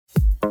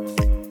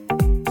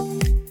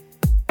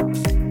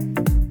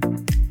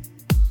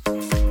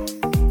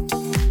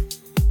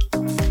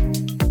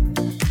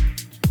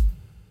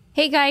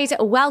Hey guys,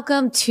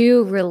 welcome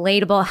to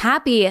Relatable.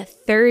 Happy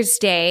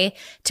Thursday.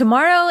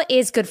 Tomorrow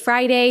is Good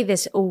Friday.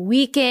 This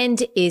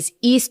weekend is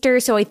Easter.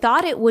 So I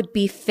thought it would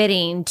be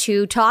fitting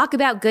to talk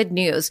about good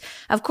news.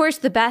 Of course,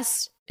 the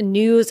best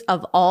news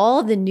of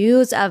all, the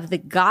news of the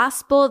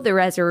gospel, the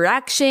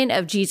resurrection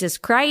of Jesus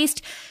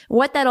Christ,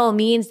 what that all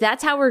means.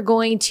 That's how we're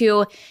going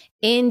to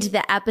end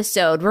the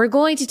episode. We're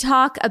going to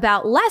talk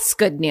about less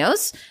good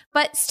news,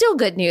 but still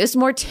good news,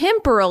 more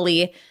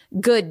temporally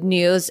good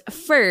news.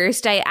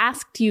 First, I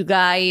asked you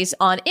guys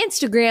on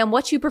Instagram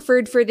what you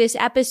preferred for this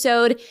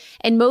episode,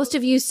 and most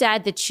of you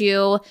said that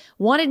you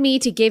wanted me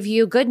to give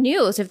you good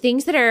news of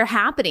things that are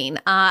happening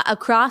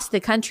across the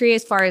country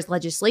as far as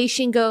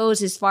legislation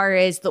goes, as far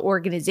as the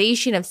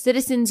organization of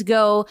citizens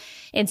go,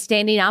 and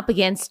standing up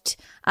against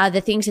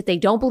the things that they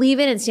don't believe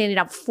in and standing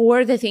up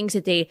for the things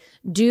that they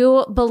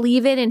do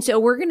believe in. And so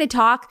we're going to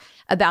talk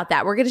about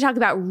that. We're going to talk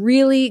about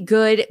really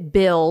good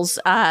bills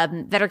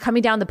that are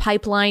coming down the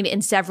pipeline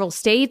in several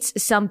states,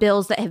 some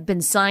bills that have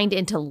been signed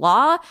into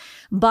law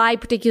by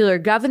particular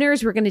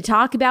governors. We're going to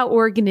talk about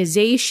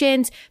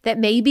organizations that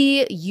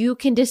maybe you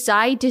can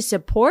decide to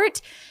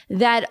support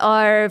that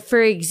are,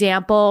 for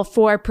example,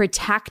 for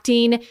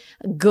protecting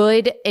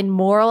good and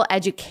moral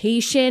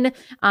education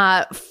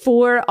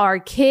for our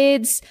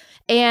kids.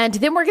 And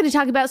then we're going to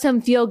talk about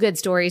some feel-good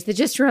stories that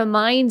just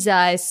reminds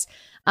us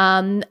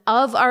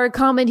of our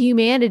common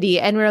humanity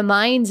and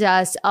reminds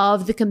us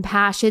of the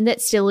compassion that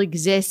still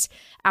exists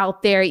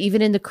out there,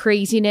 even in the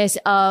craziness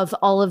of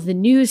all of the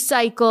news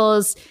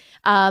cycles.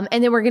 And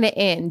then we're going to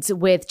end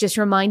with just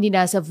reminding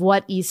us of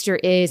what Easter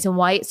is and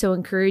why it's so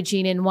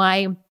encouraging and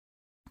why,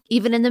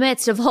 even in the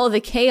midst of all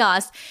the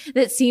chaos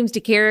that seems to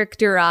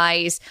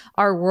characterize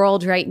our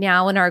world right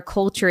now and our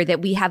culture,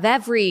 that we have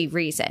every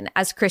reason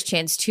as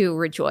Christians to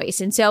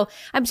rejoice. And so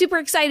I'm super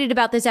excited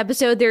about this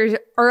episode. There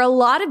are a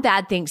lot of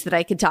bad things that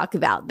I could talk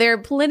about. There are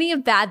plenty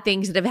of bad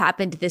things that have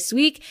happened this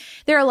week.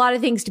 There are a lot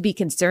of things to be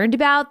concerned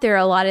about. There are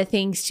a lot of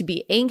things to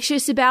be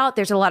anxious about.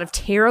 There's a lot of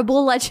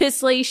terrible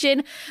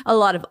legislation, a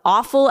lot of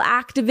awful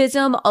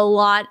activism, a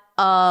lot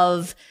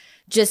of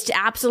just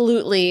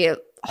absolutely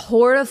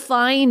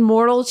horrifying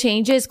moral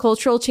changes,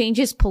 cultural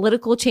changes,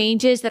 political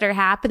changes that are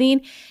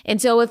happening.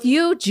 And so if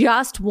you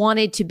just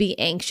wanted to be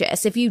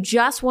anxious, if you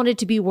just wanted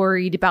to be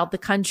worried about the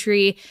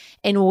country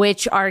in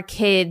which our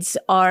kids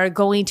are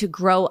going to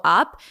grow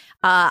up,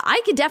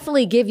 I could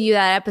definitely give you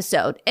that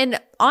episode. And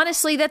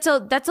honestly, that's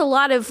a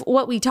lot of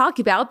what we talk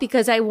about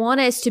because I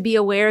want us to be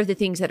aware of the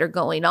things that are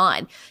going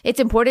on. It's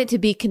important to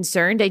be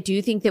concerned. I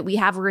do think that we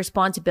have a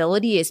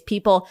responsibility as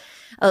people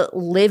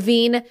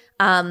living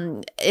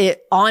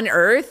on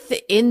earth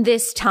in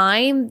this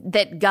time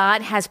that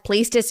God has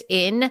placed us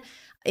in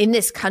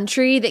this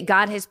country that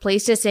God has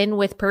placed us in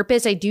with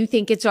purpose. I do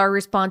think it's our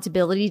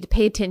responsibility to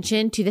pay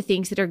attention to the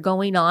things that are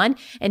going on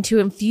and to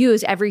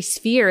infuse every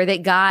sphere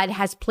that God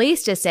has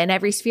placed us in,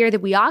 every sphere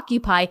that we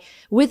occupy,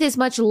 with as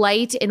much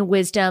light and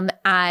wisdom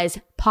as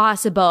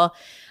possible.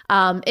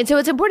 And so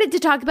it's important to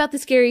talk about the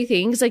scary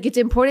things. Like, it's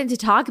important to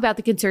talk about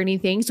the concerning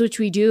things, which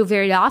we do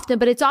very often,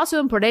 but it's also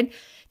important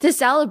to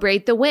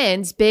celebrate the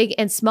wins, big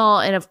and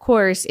small. And of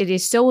course, it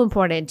is so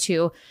important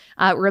to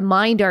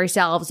remind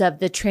ourselves of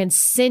the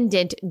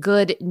transcendent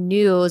good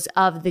news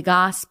of the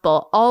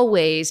gospel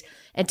always,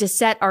 and to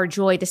set our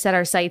joy, to set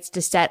our sights,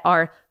 to set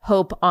our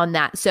hope on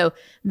that. So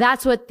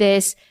that's what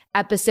this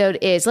episode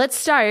is. Let's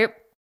start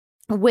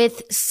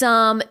with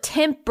some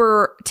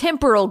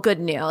temporal good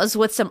news,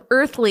 with some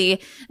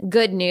earthly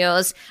good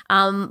news,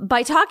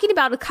 by talking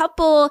about a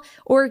couple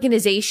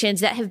organizations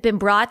that have been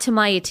brought to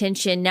my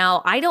attention.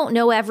 Now, I don't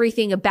know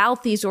everything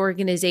about these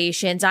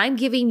organizations. I'm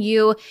giving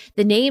you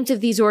the names of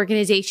these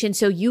organizations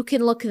so you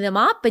can look them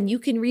up and you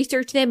can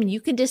research them and you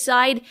can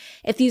decide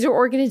if these are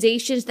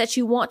organizations that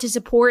you want to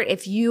support,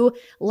 if you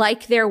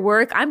like their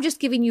work. I'm just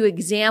giving you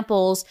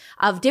examples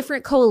of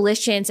different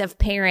coalitions of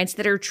parents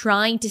that are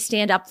trying to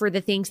stand up for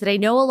the things that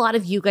I know a lot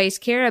of you guys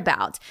care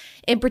about,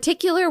 in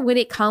particular when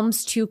it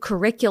comes to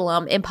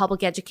curriculum in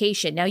public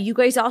education. Now, you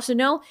guys also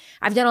know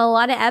I've done a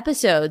lot of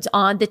episodes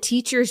on the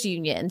teachers'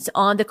 unions,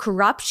 on the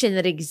corruption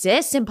that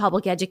exists in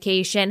public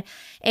education.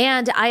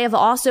 And I have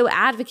also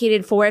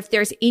advocated for, if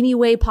there's any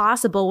way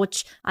possible,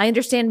 which I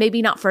understand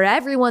maybe not for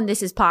everyone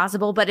this is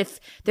possible, but if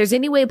there's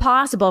any way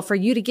possible for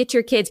you to get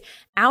your kids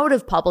out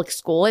of public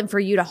school and for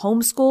you to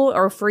homeschool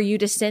or for you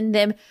to send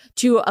them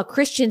to a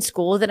Christian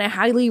school, then I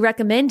highly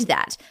recommend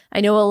that.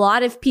 I know a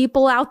lot of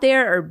people out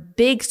there are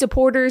big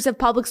supporters of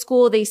public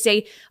school. They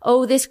say,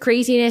 oh, this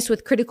craziness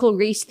with critical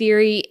race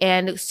theory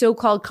and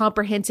so-called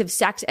comprehensive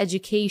sex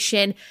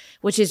education,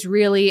 which is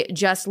really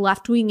just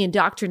left-wing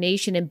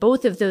indoctrination. In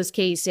both of those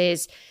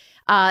cases,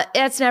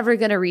 that's never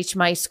going to reach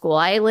my school.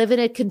 I live in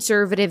a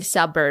conservative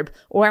suburb,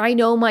 or I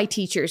know my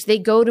teachers. They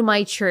go to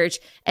my church,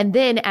 and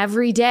then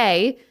every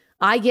day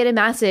I get a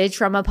message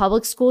from a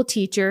public school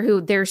teacher who,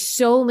 there's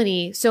so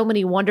many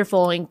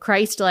wonderful and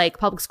Christ-like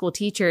public school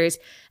teachers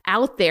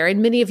out there.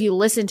 And many of you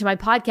listen to my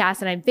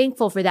podcast, and I'm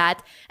thankful for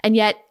that. And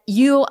yet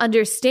you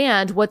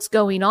understand what's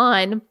going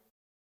on.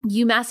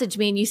 You messaged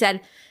me and you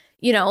said,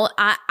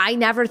 I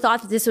never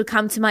thought that this would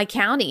come to my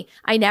county.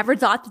 I never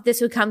thought that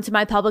this would come to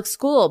my public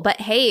school.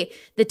 But hey,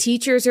 the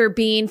teachers are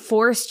being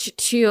forced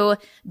to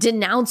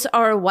denounce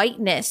our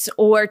whiteness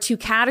or to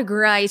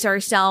categorize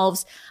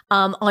ourselves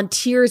on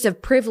tiers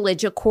of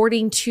privilege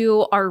according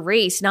to our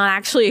race, not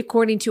actually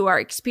according to our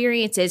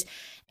experiences.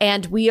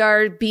 And we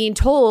are being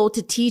told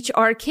to teach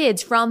our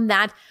kids from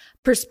that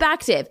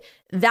perspective.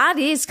 That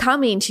is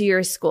coming to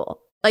your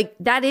school. Like,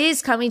 that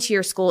is coming to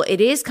your school. It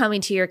is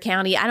coming to your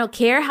county. I don't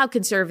care how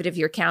conservative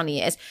your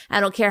county is. I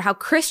don't care how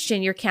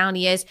Christian your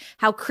county is,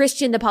 how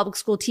Christian the public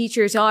school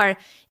teachers are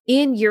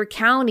in your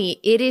county.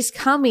 It is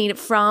coming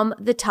from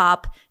the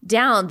top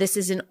down. This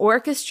is an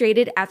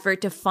orchestrated effort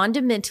to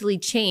fundamentally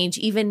change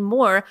even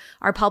more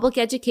our public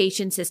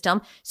education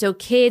system so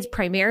kids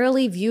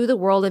primarily view the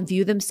world and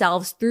view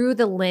themselves through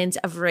the lens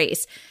of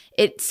race.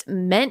 It's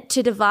meant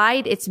to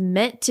divide. It's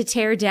meant to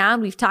tear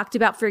down. We've talked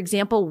about, for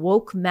example,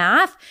 woke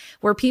math,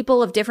 where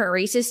people of different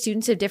races,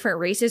 students of different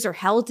races are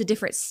held to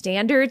different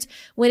standards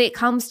when it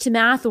comes to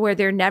math, where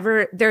they're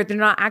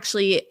not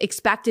actually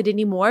expected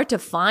anymore to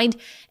find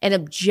an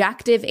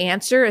objective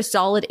answer, a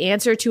solid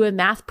answer to a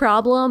math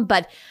problem.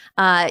 But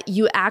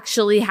you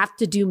actually have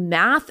to do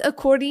math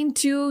according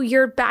to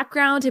your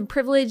background and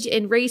privilege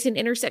and race and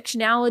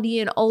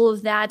intersectionality and all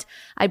of that.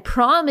 I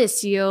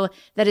promise you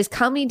that is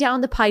coming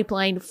down the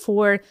pipeline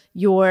for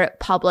your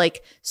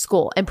public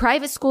school. And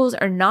private schools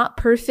are not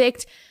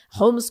perfect.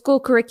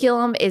 Homeschool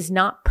curriculum is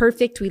not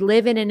perfect. We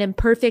live in an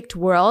imperfect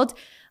world.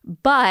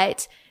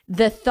 But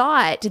the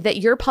thought that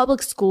your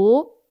public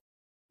school,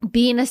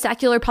 being a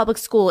secular public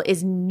school,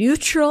 is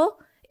neutral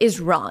is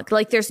wrong.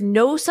 Like, there's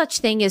no such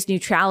thing as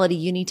neutrality.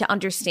 You need to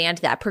understand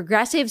that.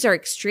 Progressives are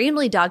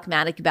extremely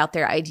dogmatic about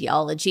their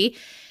ideology.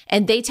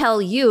 And they try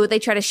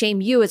to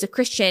shame you as a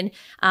Christian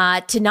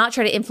to not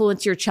try to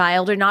influence your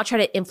child or not try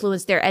to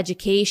influence their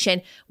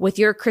education with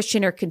your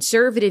Christian or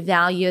conservative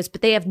values,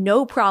 but they have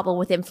no problem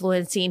with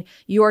influencing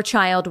your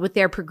child with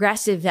their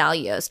progressive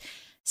values.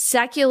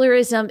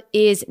 Secularism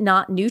is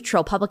not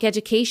neutral. Public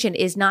education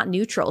is not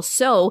neutral.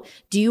 So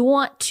do you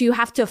want to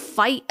have to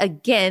fight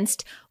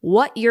against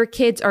what your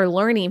kids are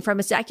learning from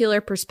a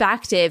secular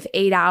perspective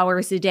 8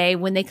 hours a day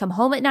when they come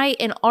home at night?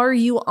 And are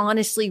you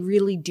honestly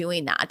really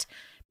doing that?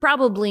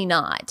 Probably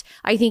not.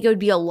 I think it would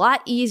be a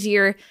lot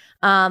easier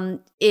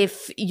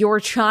if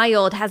your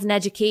child has an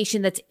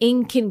education that's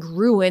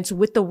incongruent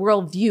with the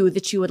worldview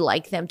that you would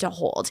like them to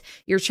hold.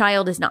 Your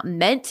child is not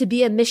meant to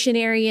be a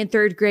missionary in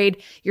 3rd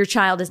grade. Your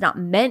child is not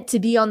meant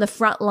to be on the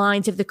front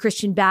lines of the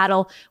Christian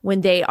battle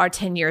when they are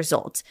 10 years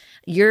old.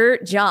 Your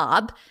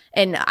job,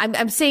 and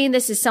I'm saying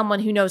this as someone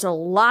who knows a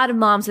lot of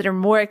moms that are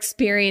more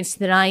experienced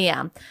than I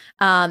am,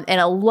 and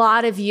a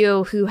lot of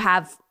you who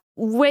have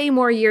way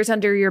more years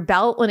under your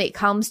belt when it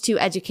comes to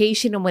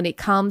education and when it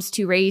comes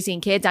to raising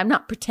kids. I'm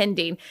not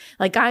pretending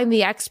like I'm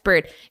the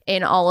expert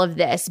in all of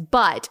this,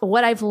 but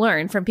what I've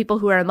learned from people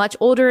who are much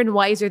older and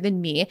wiser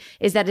than me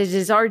is that it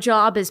is our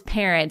job as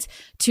parents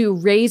to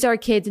raise our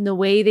kids in the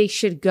way they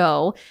should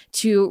go,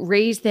 to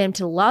raise them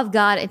to love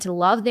God and to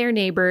love their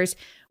neighbors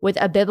with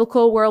a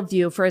biblical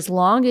worldview for as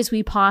long as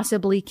we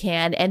possibly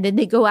can. And then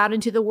they go out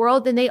into the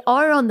world and they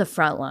are on the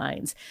front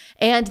lines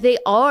and they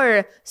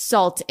are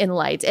salt and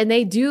light and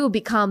they do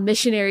become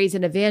missionaries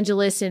and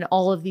evangelists and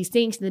all of these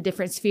things in the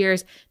different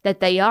spheres that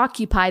they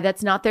occupy.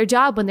 That's not their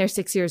job when they're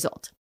 6 years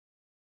old.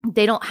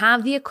 They don't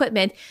have the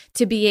equipment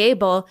to be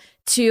able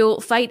to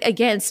fight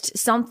against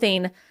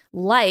something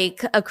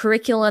like a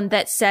curriculum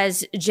that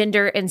says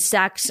gender and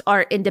sex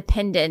are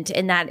independent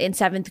and that in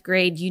 7th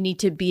grade, you need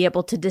to be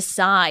able to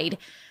decide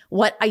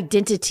what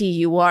identity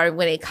you are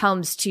when it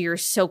comes to your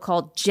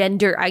so-called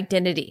gender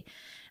identity.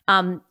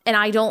 And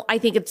I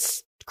think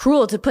it's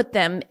cruel to put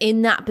them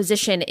in that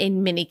position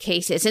in many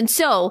cases. And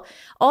so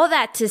all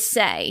that to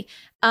say,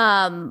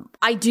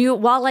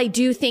 while I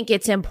do think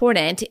it's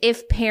important,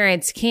 if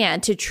parents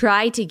can, to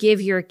try to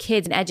give your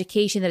kids an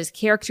education that is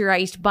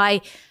characterized by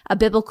a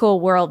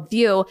biblical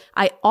worldview,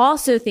 I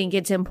also think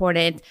it's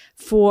important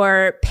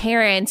for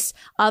parents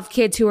of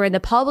kids who are in the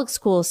public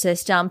school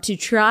system to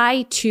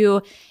try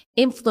to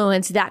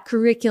influence that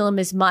curriculum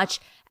as much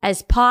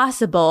as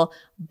possible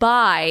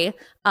by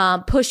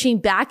pushing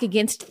back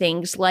against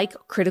things like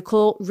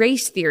critical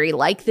race theory,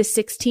 like the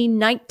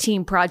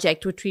 1619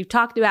 Project, which we've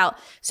talked about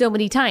so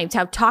many times,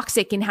 how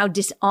toxic and how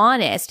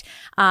dishonest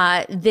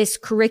this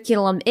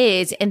curriculum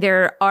is. And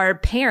there are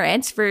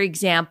parents, for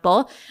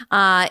example,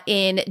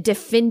 in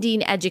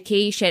Defending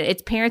Education.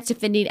 It's Parents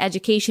Defending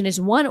Education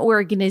is one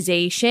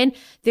organization.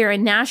 They're a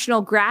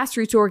national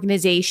grassroots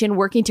organization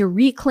working to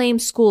reclaim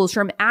schools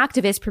from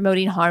activists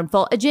promoting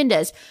harmful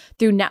agendas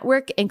through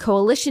network and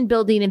coalition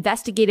building,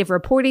 investigative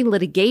reporting,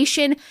 litigation,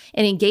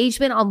 and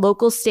engagement on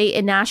local, state,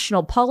 and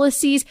national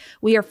policies.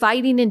 We are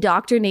fighting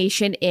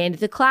indoctrination in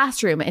the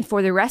classroom and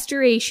for the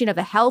restoration of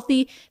a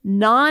healthy,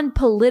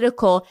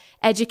 non-political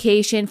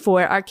education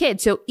for our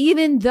kids. So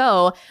even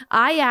though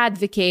I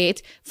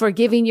advocate for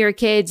giving your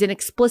kids an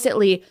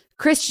explicitly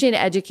Christian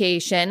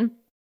education,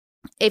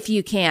 if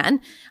you can.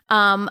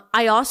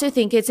 I also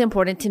think it's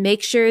important to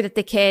make sure that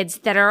the kids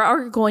that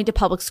are going to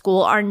public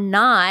school are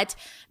not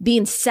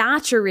being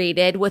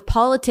saturated with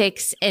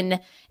politics and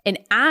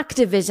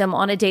activism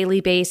on a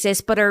daily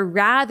basis, but are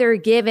rather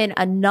given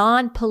a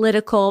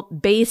non-political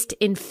based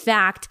in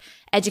fact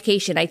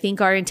education. I think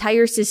our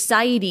entire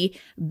society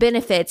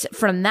benefits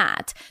from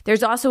that.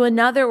 There's also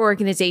another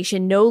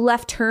organization, No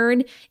Left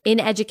Turn in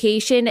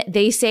Education.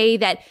 They say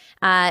that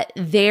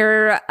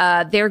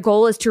their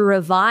goal is to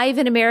revive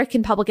in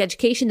American public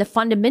education the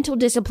fundamental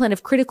discipline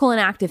of critical and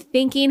active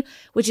thinking,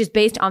 which is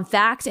based on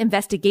facts,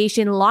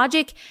 investigation,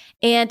 logic,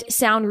 and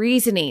sound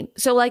reasoning.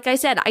 So like I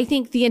said, I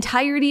think the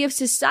entirety of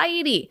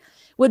society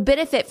would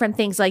benefit from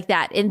things like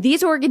that. And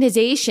these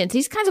organizations,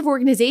 these kinds of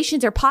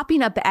organizations are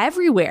popping up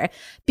everywhere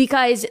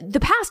because the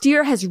past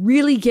year has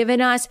really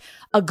given us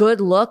a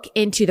good look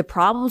into the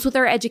problems with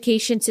our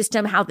education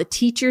system, how the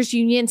teachers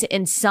unions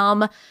and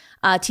some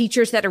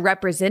teachers that are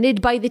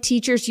represented by the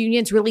teachers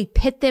unions really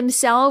pit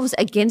themselves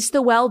against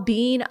the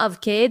well-being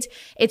of kids.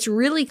 It's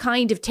really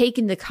kind of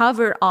taken the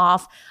cover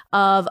off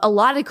of a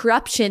lot of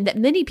corruption that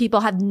many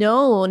people have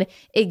known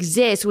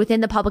exists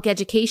within the public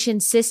education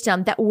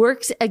system that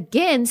works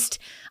against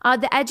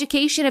the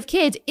education of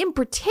kids, in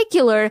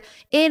particular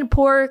in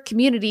poor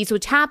communities,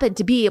 which happen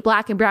to be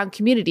Black and brown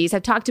communities.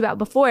 I've talked about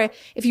before,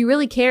 if you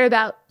really care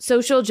about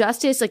social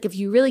justice, like if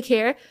you really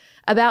care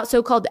about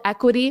so-called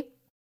equity,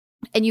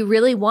 and you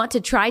really want to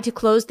try to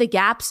close the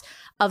gaps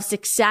of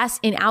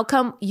success in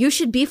outcome, you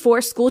should be for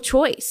school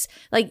choice.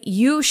 Like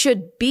you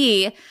should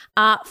be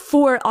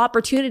for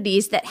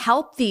opportunities that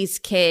help these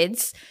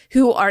kids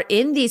who are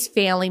in these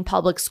failing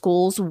public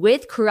schools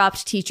with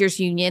corrupt teachers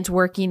unions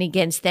working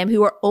against them,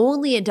 who are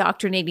only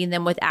indoctrinating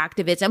them with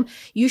activism.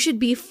 You should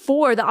be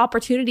for the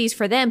opportunities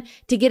for them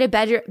to get a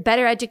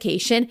better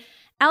education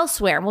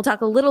elsewhere. And we'll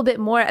talk a little bit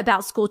more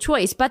about school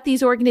choice, but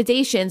these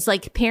organizations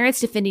like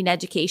Parents Defending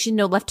Education,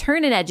 No Left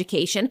Turn in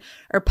Education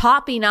are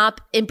popping up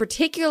in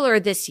particular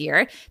this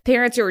year.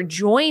 Parents are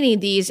joining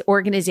these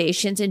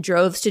organizations in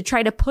droves to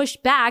try to push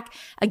back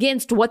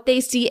against what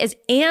they see as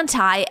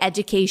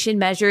anti-education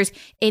measures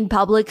in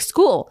public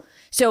school.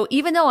 So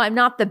even though I'm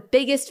not the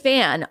biggest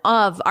fan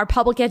of our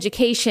public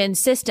education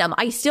system,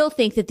 I still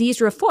think that these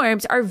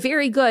reforms are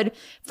very good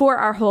for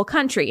our whole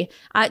country.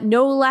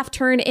 No Left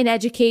Turn in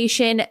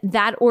Education,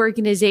 that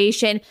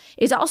organization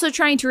is also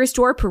trying to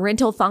restore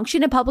parental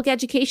function in public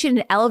education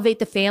and elevate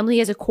the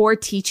family as a core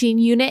teaching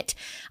unit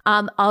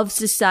of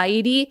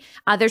society.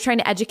 They're trying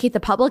to educate the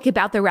public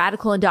about the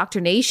radical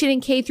indoctrination in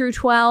K through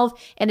 12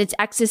 and its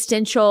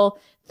existential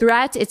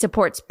threat. It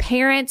supports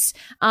parents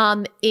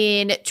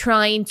in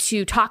trying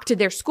to talk to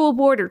their school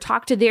board or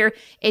talk to their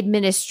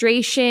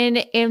administration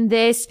in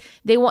this.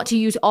 They want to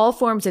use all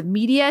forms of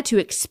media to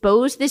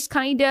expose this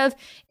kind of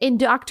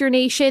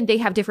indoctrination. They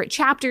have different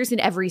chapters in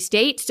every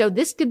state. So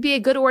this could be a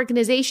good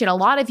organization. A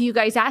lot of you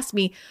guys ask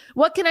me,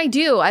 what can I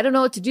do? I don't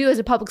know what to do as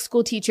a public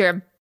school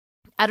teacher.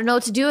 I don't know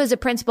what to do as a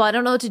principal. I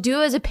don't know what to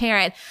do as a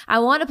parent. I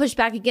want to push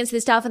back against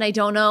this stuff and I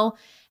don't know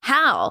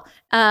how.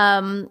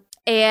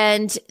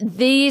 And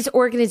these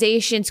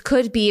organizations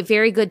could be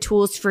very good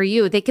tools for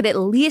you. They could at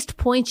least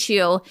point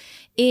you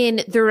in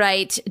the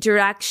right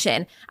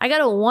direction. I got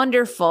a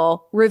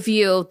wonderful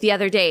review the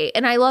other day,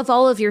 and I love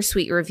all of your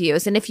sweet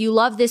reviews. And if you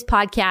love this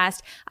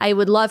podcast, I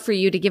would love for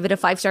you to give it a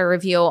 5-star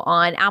review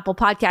on Apple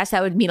Podcasts.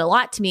 That would mean a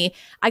lot to me.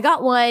 I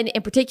got one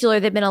in particular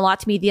that meant a lot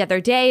to me the other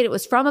day. It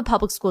was from a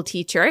public school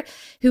teacher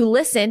who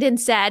listened and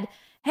said,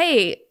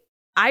 "Hey,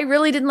 I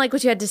really didn't like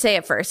what you had to say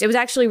at first. It was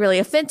actually really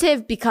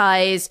offensive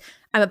because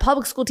I'm a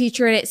public school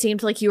teacher and it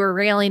seemed like you were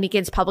railing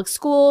against public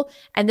school."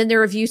 And then the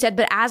review said,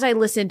 "But as I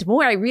listened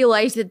more, I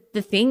realized that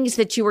the things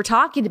that you were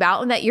talking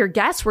about and that your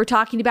guests were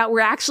talking about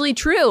were actually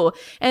true.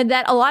 And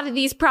that a lot of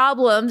these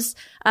problems,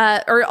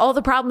 or all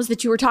the problems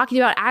that you were talking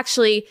about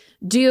actually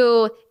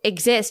do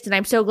exist. And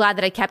I'm so glad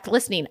that I kept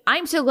listening."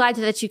 I'm so glad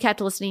that you kept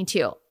listening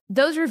too.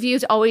 Those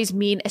reviews always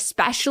mean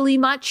especially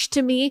much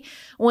to me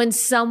when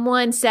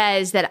someone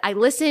says that I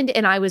listened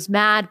and I was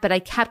mad, but I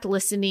kept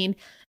listening.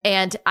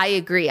 And I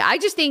agree. I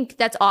just think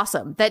that's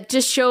awesome. That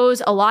just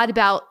shows a lot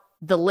about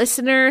the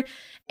listener.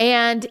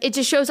 And it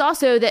just shows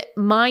also that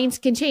minds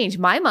can change.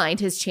 My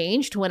mind has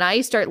changed when I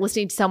start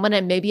listening to someone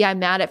and maybe I'm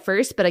mad at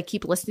first, but I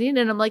keep listening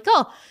and I'm like,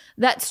 oh,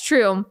 that's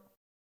true.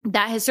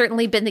 That has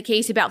certainly been the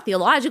case about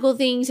theological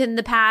things in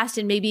the past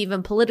and maybe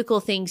even political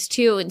things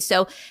too. And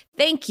so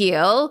thank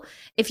you.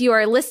 If you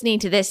are listening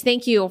to this,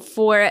 thank you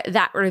for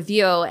that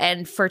review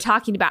and for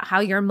talking about how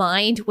your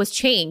mind was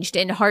changed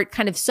and heart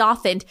kind of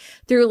softened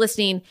through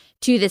listening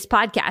to this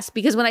podcast.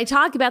 Because when I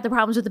talk about the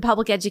problems with the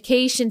public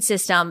education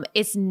system,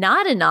 it's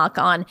not a knock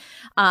on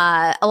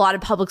a lot of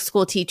public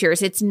school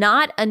teachers. It's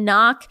not a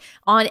knock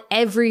on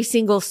every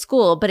single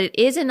school, but it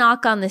is a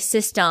knock on the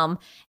system.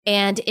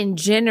 And in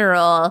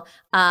general,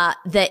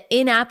 the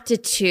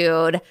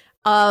inaptitude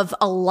of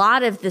a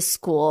lot of the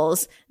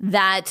schools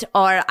that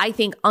are, I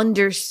think,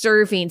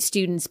 underserving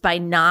students by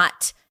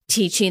not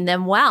teaching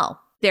them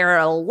well. There are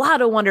a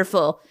lot of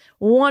wonderful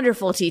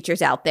wonderful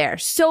teachers out there,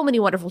 so many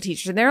wonderful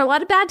teachers. And there are a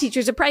lot of bad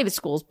teachers at private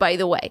schools, by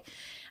the way.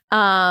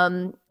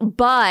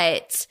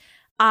 But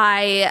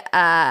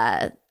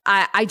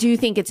I do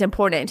think it's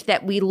important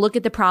that we look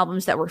at the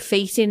problems that we're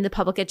facing in the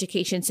public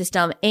education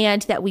system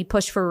and that we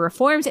push for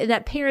reforms and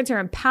that parents are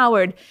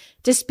empowered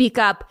to speak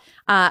up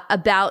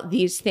about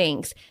these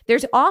things.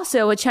 There's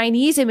also a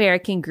Chinese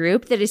American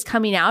group that is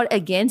coming out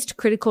against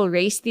critical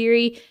race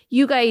theory.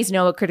 You guys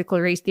know what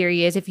critical race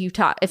theory is if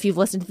you've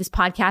listened to this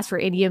podcast for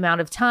any amount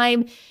of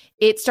time.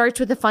 It starts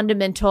with the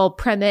fundamental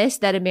premise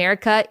that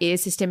America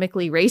is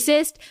systemically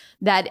racist,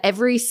 that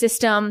every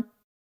system,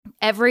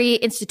 every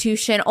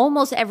institution,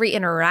 almost every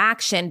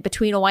interaction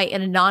between a white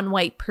and a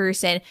non-white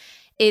person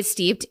is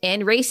steeped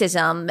in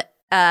racism,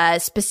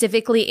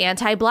 specifically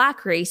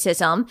anti-Black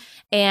racism,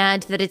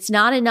 and that it's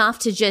not enough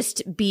to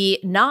just be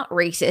not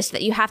racist,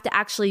 that you have to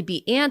actually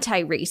be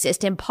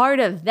anti-racist. And part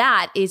of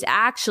that is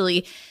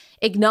actually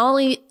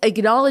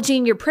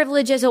acknowledging your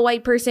privilege as a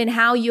white person,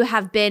 how you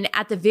have been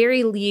at the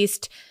very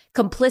least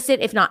complicit,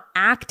 if not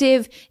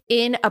active,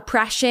 in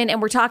oppression. And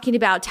we're talking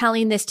about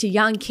telling this to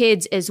young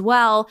kids as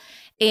well.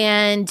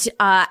 And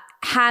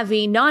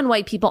having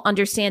non-white people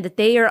understand that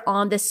they are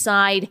on the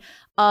side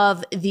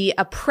of the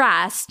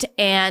oppressed,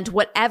 and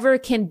whatever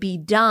can be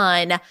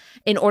done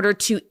in order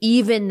to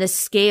even the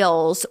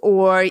scales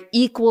or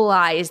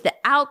equalize the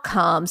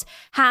outcomes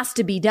has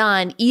to be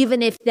done,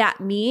 even if that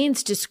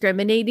means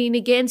discriminating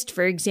against,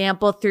 for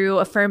example, through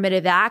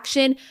affirmative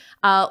action,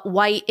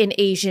 white and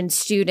Asian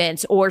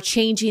students, or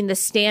changing the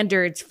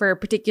standards for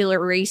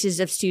particular races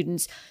of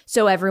students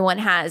so everyone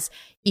has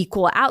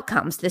equal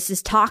outcomes. This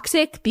is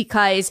toxic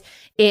because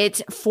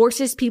it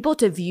forces people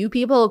to view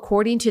people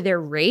according to their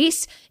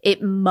race.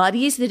 It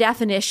muddies the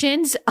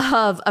definitions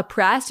of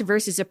oppressed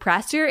versus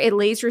oppressor. It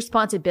lays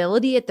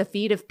responsibility at the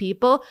feet of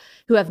people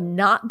who have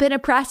not been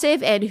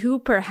oppressive and who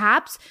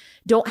perhaps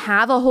don't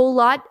have a whole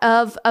lot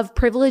of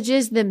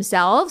privileges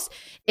themselves.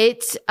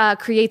 It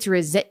creates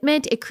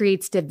resentment. It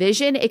creates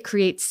division. It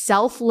creates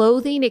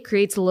self-loathing. It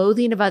creates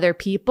loathing of other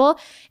people.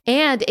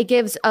 And it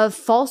gives a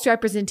false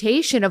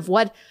representation of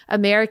what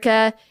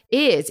America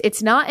is.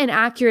 It's not an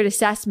accurate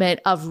assessment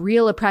of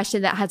real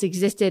oppression that has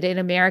existed in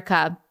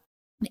America.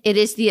 It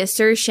is the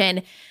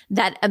assertion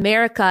that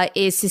America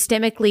is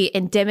systemically,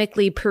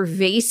 endemically,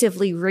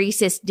 pervasively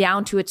racist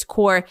down to its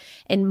core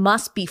and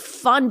must be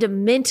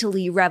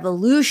fundamentally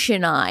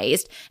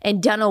revolutionized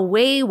and done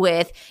away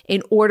with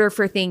in order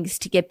for things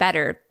to get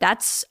better.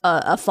 That's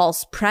a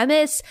false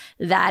premise.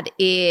 That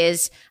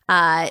is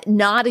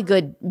not a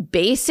good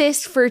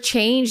basis for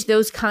change.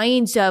 Those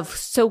kinds of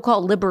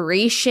so-called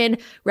liberation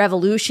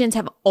revolutions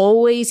have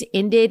always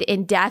ended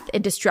in death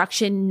and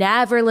destruction,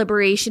 never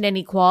liberation and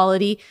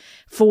equality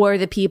for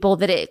the people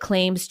that it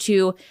claims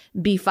to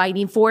be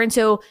fighting for. And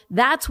so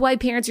that's why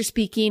parents are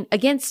speaking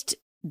against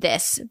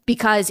this,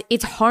 because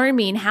it's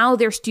harming how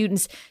their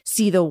students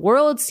see the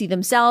world, see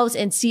themselves,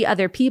 and see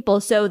other people.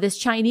 So this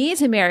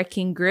Chinese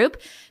American group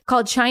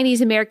called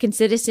Chinese American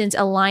Citizens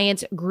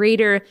Alliance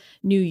Greater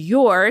New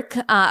York,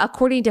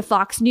 according to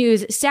Fox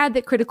News, said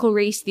that critical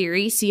race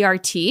theory,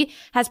 CRT,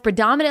 has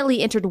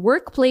predominantly entered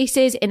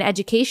workplaces and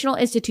educational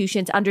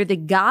institutions under the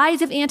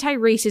guise of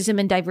anti-racism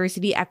and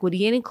diversity,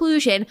 equity, and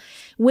inclusion,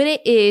 when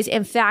it is,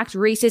 in fact,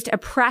 racist,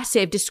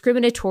 oppressive,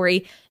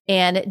 discriminatory,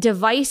 and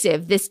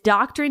divisive. This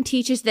doctrine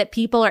teaches that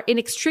people are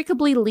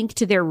inextricably linked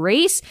to their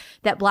race,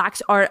 that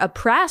Blacks are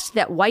oppressed,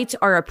 that whites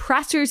are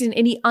oppressors, and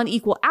any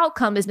unequal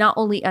outcome is not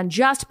only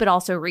unjust, but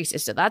also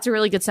racist. So that's a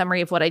really good summary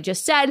of what I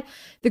just said.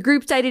 The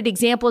group cited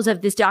examples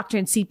of this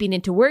doctrine seeping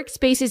into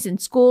workspaces and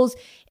schools,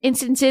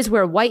 instances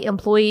where white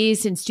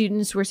employees and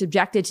students were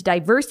subjected to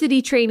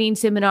diversity training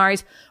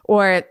seminars,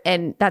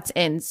 and that's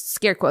in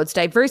scare quotes,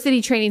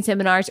 diversity training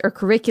seminars or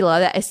curricula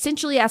that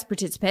essentially ask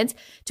participants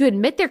to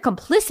admit their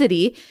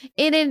complicity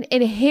in an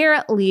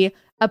inherently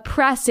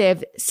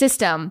oppressive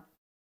system.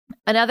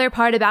 Another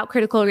part about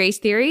critical race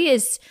theory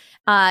is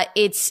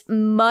its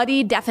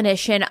muddy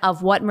definition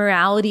of what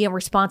morality and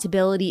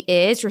responsibility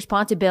is.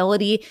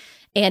 Responsibility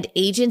and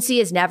agency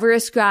is never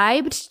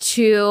ascribed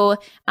to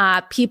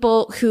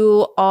people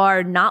who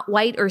are not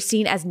white or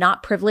seen as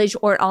not privileged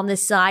or on the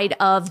side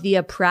of the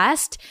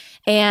oppressed.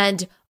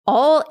 And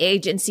all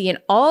agency and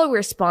all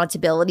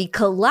responsibility,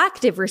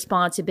 collective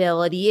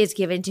responsibility, is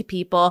given to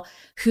people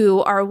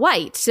who are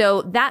white.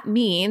 So that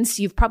means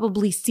you've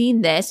probably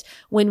seen this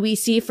when we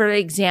see, for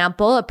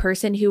example, a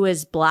person who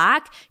is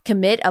Black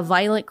commit a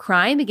violent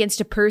crime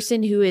against a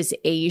person who is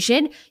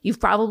Asian.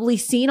 You've probably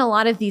seen a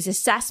lot of these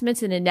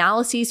assessments and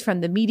analyses from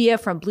the media,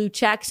 from blue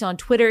checks on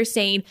Twitter,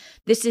 saying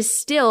this is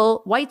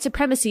still, white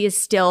supremacy is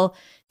still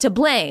to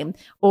blame.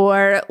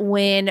 Or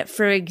when,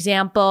 for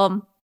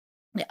example,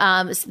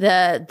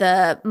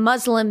 the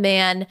Muslim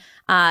man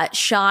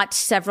shot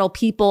several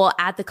people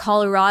at the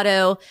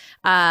Colorado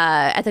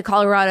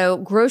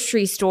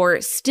grocery store.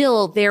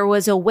 Still, there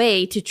was a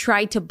way to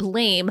try to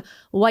blame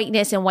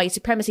whiteness and white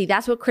supremacy.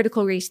 That's what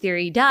critical race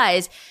theory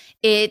does.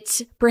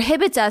 It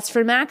prohibits us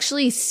from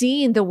actually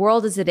seeing the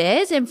world as it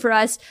is. And for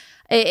us,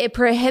 it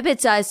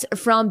prohibits us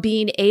from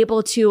being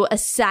able to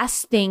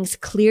assess things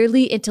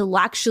clearly,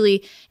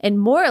 intellectually, and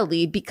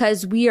morally,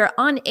 because we are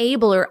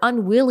unable or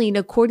unwilling,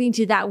 according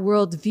to that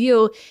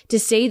worldview, to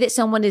say that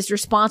someone is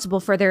responsible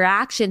for their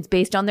actions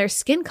based on their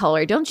skin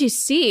color. Don't you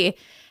see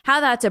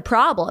how that's a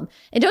problem?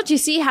 And don't you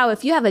see how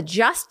if you have a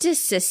justice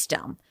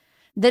system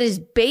that is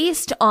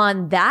based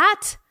on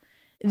that,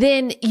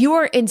 then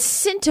you're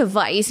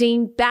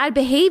incentivizing bad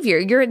behavior.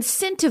 You're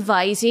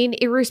incentivizing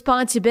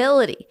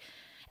irresponsibility.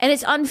 And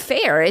it's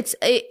unfair.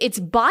 It's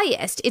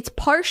biased. It's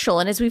partial.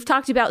 And as we've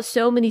talked about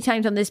so many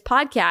times on this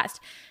podcast,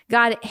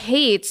 God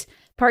hates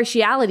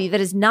partiality. That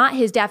is not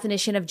his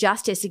definition of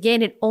justice.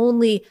 Again, it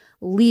only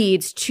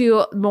leads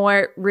to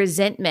more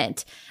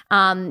resentment.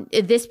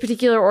 This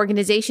particular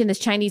organization, this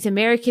Chinese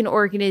American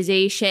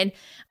organization,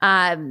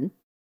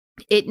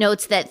 it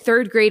notes that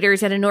third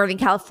graders at a Northern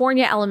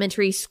California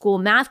elementary school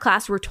math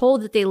class were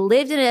told that they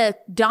lived in a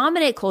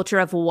dominant culture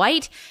of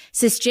white,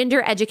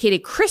 cisgender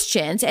educated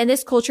Christians, and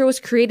this culture was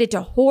created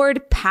to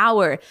hoard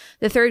power.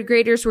 The third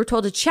graders were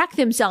told to check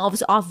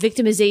themselves off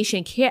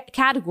victimization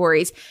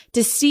categories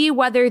to see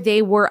whether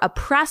they were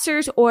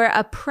oppressors or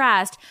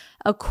oppressed,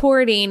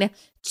 according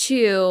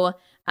to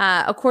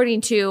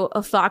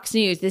Fox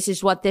News. This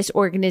is what this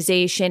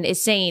organization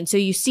is saying. So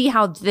you see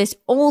how this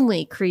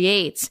only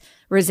creates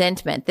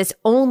resentment. This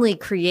only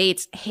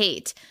creates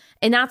hate.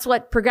 And that's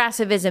what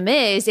progressivism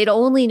is. It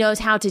only knows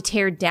how to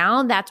tear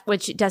down that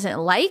which it doesn't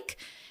like.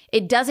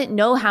 It doesn't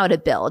know how to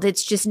build.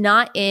 It's just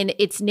not in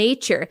its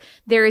nature.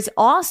 There is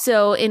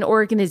also an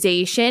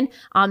organization.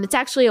 It's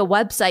actually a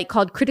website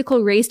called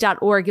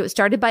criticalrace.org. It was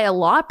started by a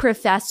law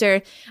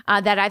professor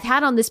that I've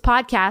had on this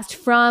podcast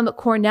from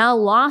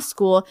Cornell Law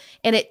School,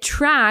 and it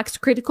tracks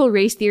critical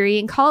race theory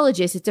in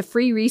colleges. It's a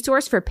free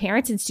resource for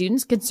parents and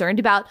students concerned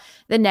about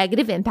the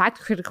negative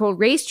impact critical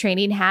race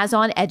training has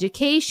on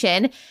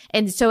education.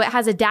 And so it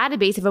has a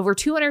database of over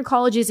 200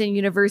 colleges and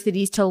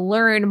universities to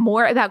learn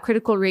more about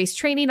critical race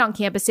training on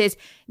campuses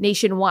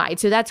nationwide.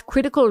 So that's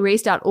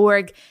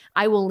criticalrace.org.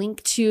 I will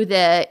link to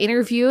the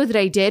interview that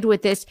I did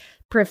with this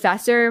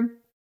professor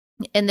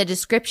in the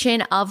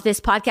description of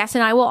this podcast.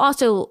 And I will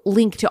also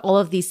link to all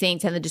of these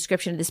things in the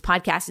description of this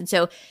podcast. And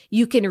so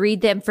you can read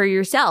them for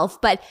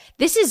yourself. But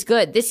this is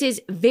good. This is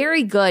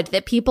very good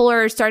that people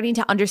are starting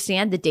to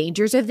understand the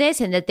dangers of this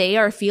and that they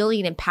are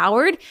feeling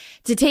empowered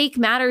to take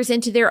matters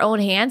into their own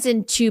hands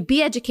and to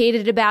be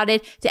educated about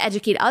it, to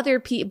educate other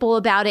people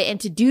about it, and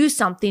to do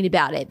something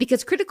about it.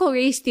 Because critical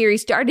race theory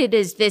started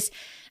as this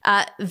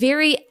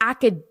very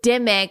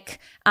academic,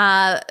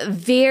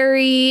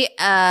 very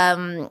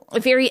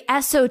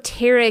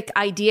esoteric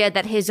idea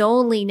that has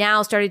only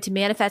now started to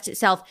manifest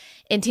itself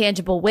in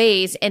tangible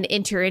ways and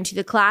enter into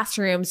the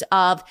classrooms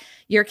of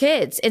your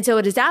kids. And so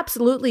it is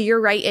absolutely your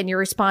right and your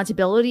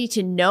responsibility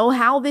to know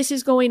how this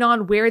is going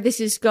on, where this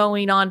is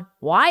going on,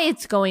 why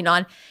it's going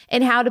on,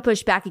 and how to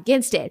push back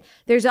against it.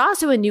 There's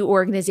also a new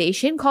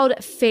organization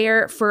called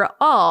Fair for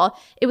All.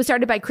 It was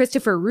started by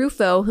Christopher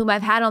Rufo, whom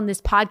I've had on this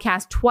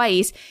podcast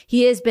twice.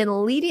 He has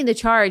been leading the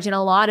charge in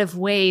a lot of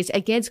ways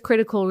against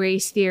critical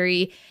race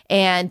theory,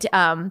 and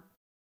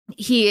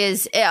he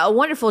is a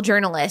wonderful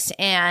journalist,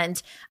 and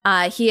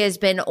he has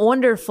been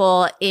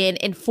wonderful in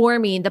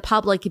informing the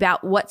public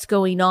about what's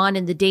going on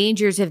and the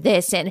dangers of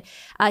this. And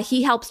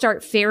he helped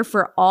start Fair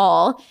for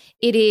All.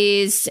 It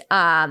is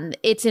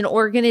it's an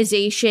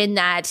organization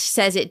that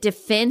says it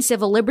defends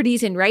civil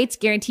liberties and rights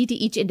guaranteed to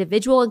each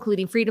individual,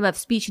 including freedom of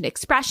speech and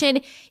expression,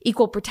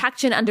 equal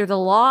protection under the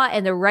law,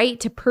 and the right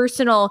to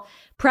personal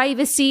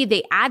privacy.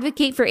 They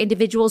advocate for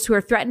individuals who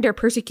are threatened or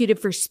persecuted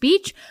for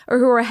speech, or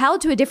who are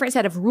held to a different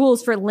set of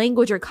rules for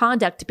language or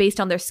conduct based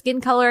on their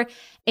skin color,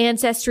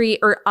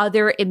 ancestry, or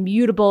other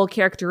immutable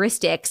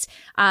characteristics.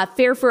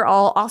 Fair for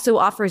All also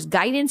offers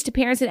guidance to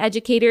parents and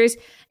educators.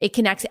 It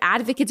connects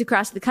advocates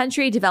across the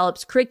country,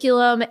 develops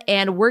curriculum,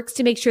 and works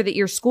to make sure that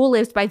your school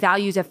lives by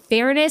values of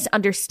fairness,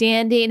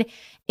 understanding,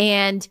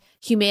 and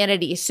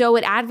humanity. So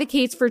it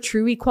advocates for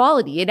true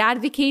equality. It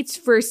advocates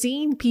for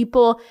seeing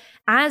people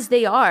as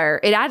they are.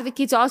 It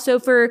advocates also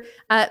for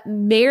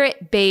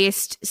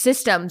merit-based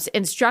systems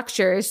and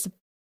structures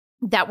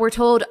that we're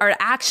told are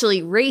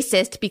actually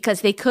racist because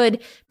they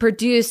could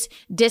produce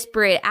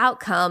disparate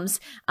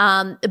outcomes.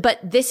 But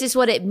this is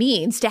what it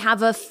means to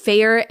have a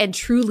fair and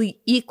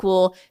truly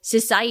equal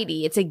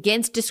society. It's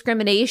against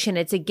discrimination.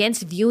 It's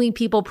against viewing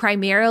people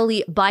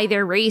primarily by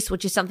their race,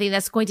 which is something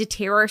that's going to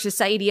tear our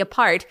society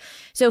apart.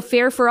 So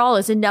Fair for All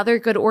is another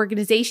good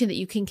organization that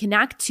you can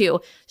connect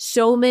to.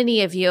 So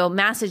many of you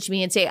message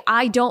me and say,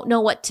 I don't know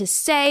what to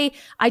say.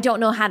 I don't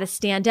know how to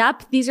stand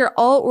up. These are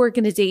all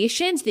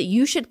organizations that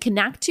you should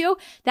connect to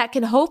that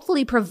can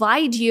hopefully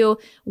provide you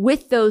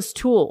with those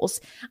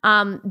tools.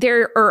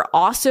 There are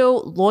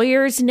also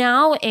lawyers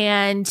now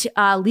and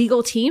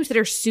legal teams that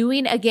are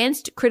suing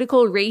against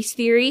critical race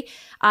theory,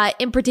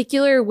 in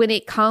particular when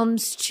it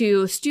comes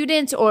to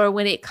students or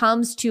when it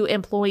comes to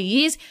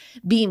employees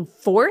being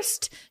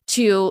forced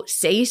to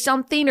say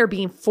something or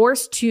being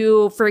forced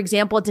to, for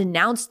example,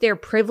 denounce their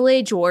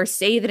privilege or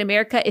say that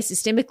America is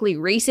systemically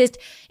racist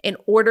in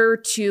order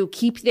to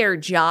keep their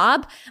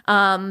job.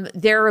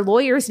 There are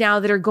lawyers now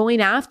that are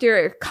going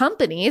after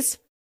companies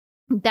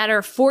that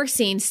are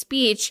forcing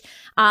speech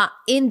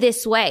in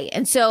this way.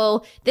 And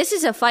so this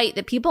is a fight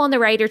that people on the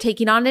right are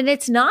taking on. And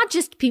it's not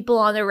just people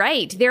on the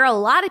right. There are a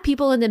lot of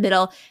people in the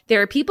middle.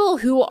 There are people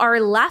who are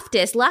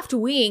leftist, left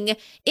wing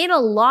in a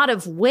lot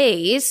of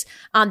ways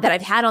that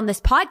I've had on this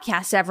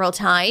podcast several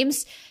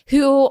times,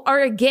 who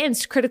are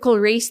against critical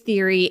race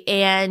theory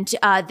and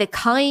the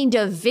kind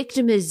of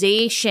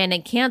victimization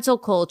and cancel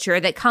culture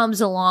that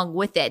comes along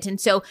with it. And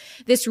so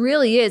this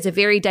really is a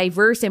very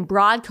diverse and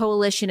broad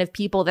coalition of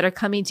people that are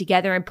coming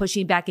together and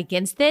pushing back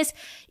against this,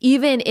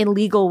 even in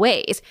legal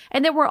ways.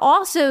 And then we're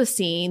also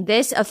seeing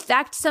this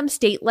affect some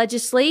state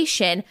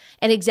legislation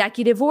and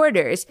executive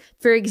orders.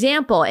 For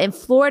example, in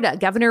Florida,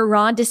 Governor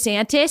Ron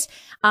DeSantis,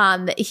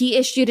 he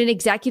issued an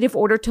executive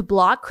order to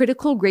block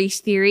critical race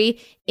theory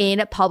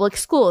in public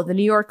school. The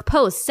New York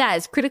Post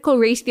says critical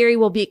race theory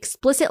will be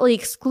explicitly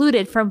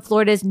excluded from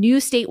Florida's new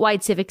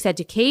statewide civics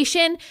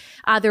education.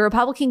 The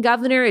Republican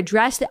governor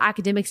addressed the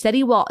academic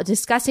study while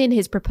discussing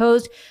his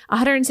proposed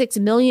 $106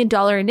 million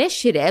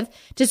initiative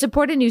to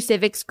support a new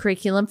civics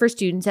curriculum for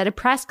students at a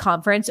press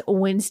conference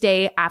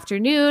Wednesday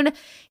afternoon.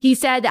 He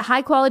said that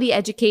high quality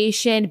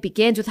education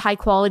begins with high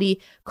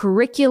quality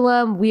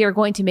curriculum. We are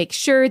going to make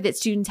sure that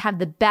students have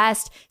the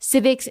best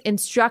civics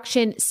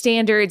instruction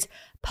standards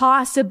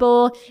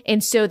possible.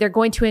 And so they're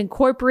going to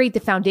incorporate the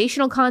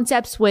foundational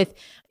concepts with,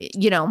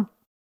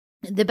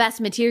 the best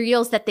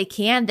materials that they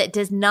can that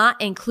does not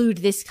include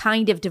this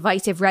kind of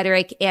divisive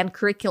rhetoric and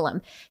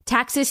curriculum.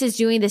 Texas is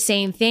doing the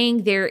same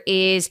thing. There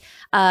is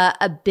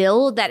a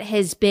bill that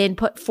has been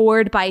put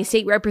forward by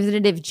State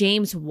Representative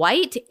James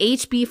White,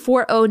 HB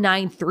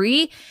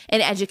 4093,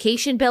 an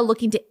education bill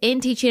looking to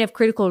end teaching of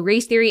critical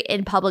race theory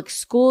in public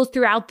schools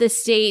throughout the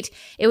state.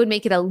 It would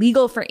make it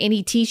illegal for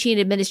any teaching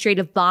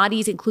administrative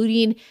bodies,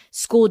 including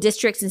school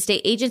districts and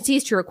state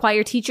agencies, to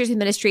require teachers,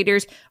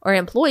 administrators, or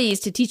employees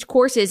to teach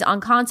courses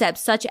on concepts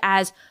such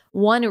as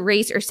one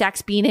race or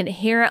sex being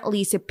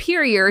inherently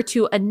superior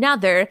to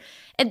another.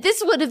 And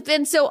this would have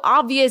been so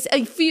obvious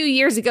a few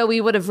years ago. We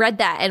would have read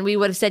that and we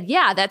would have said,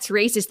 yeah, that's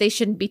racist. They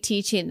shouldn't be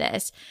teaching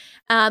this.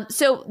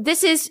 So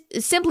this is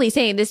simply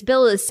saying, this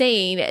bill is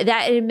saying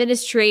that an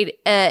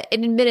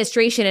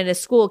administration in a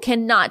school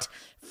cannot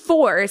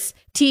force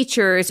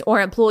teachers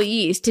or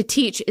employees to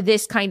teach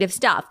this kind of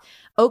stuff.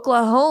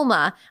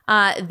 Oklahoma,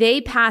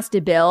 they passed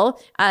a bill,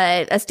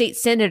 a state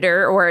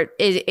senator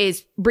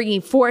is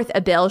bringing forth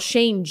a bill,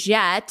 Shane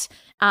Jett,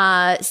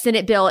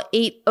 Senate Bill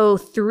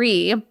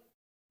 803,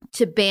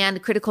 to ban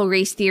critical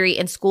race theory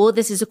in school.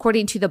 This is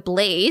according to The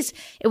Blaze.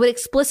 It would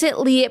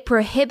explicitly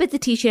prohibit the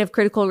teaching of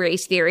critical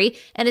race theory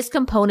and its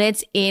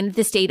components in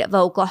the state of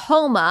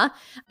Oklahoma.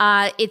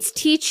 It's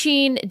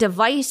teaching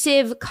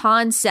divisive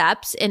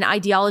concepts and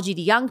ideology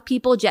to young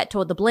people, Jett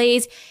told The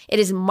Blaze. It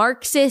is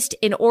Marxist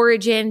in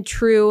origin,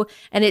 true,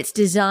 and it's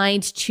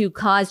designed to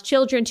cause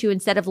children to,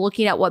 instead of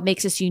looking at what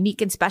makes us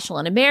unique and special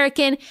and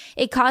American,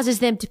 it causes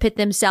them to pit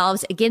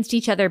themselves against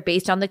each other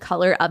based on the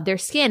color of their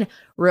skin.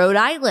 Rhode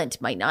Island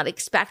might not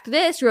expect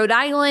this. Rhode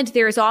Island,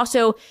 there is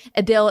also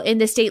a bill in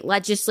the state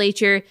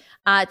legislature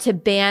to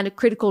ban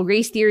critical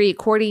race theory,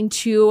 according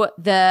to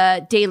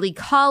the Daily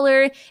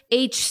Caller.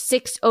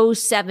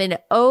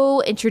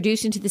 H6070,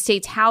 introduced into the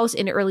state's House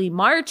in early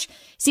March,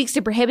 seeks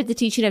to prohibit the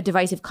teaching of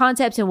divisive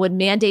concepts and would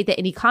mandate that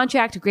any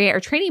contract, grant, or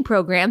training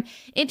program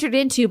entered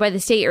into by the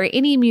state or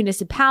any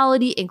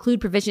municipality include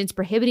provisions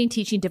prohibiting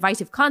teaching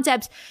divisive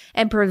concepts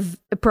and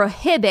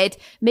prohibit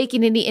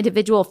making any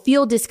individual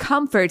feel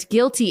discomfort,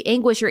 guilty,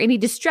 anguish, or any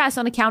distress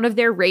on account of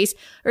their race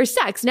or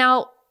sex.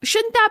 Now,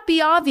 shouldn't that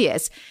be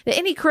obvious that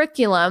any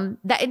curriculum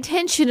that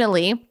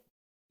intentionally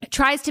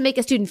tries to make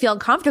a student feel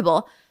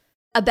uncomfortable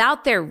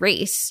about their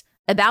race,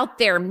 about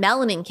their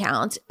melanin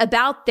count,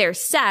 about their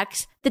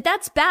sex,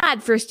 that's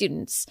bad for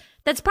students?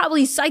 That's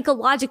probably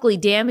psychologically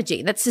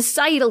damaging. That's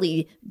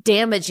societally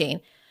damaging.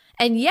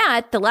 And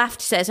yet the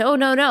left says, oh,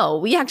 no,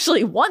 we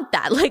actually want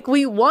that. Like,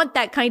 we want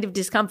that kind of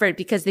discomfort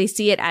because they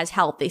see it as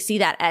health. They see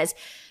that as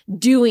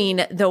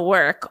doing the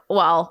work.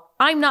 Well,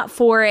 I'm not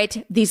for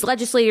it. These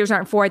legislators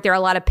aren't for it. There are a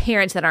lot of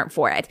parents that aren't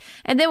for it.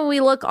 And then when we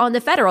look on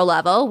the federal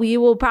level, we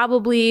will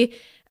probably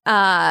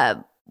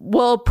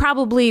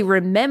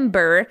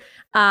remember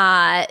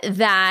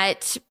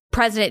that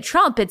President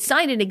Trump had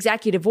signed an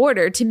executive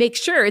order to make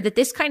sure that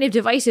this kind of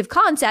divisive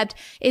concept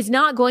is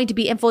not going to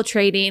be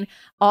infiltrating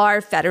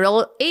our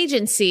federal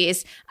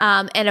agencies.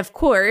 And of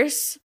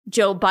course,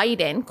 Joe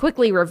Biden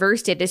quickly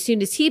reversed it as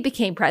soon as he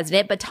became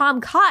president. But Tom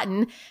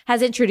Cotton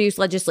has introduced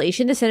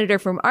legislation, the senator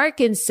from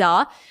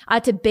Arkansas,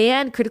 to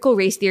ban critical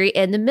race theory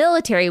in the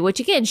military, which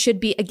again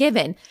should be a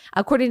given.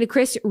 According to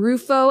Chris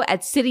Rufo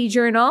at City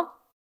Journal,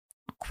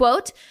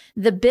 Quote,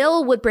 the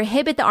bill would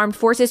prohibit the armed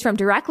forces from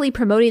directly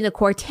promoting the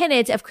core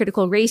tenets of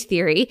critical race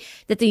theory,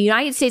 that the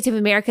United States of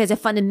America is a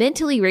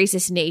fundamentally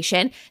racist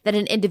nation, that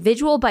an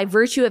individual by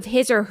virtue of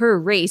his or her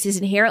race is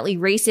inherently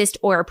racist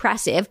or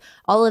oppressive.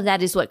 All of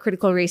that is what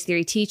critical race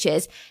theory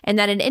teaches, and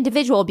that an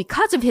individual,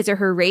 because of his or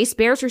her race,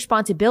 bears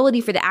responsibility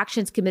for the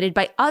actions committed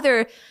by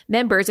other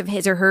members of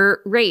his or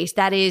her race.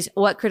 That is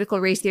what critical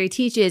race theory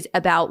teaches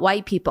about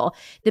white people.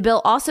 The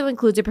bill also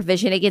includes a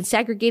provision against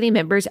segregating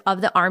members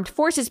of the armed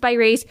forces by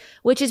race,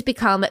 which has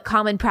become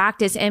common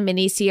practice in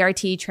many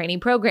CRT training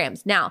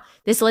programs. Now,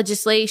 this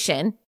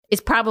legislation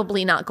is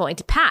probably not going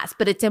to pass,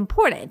 but it's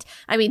important.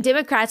 I mean,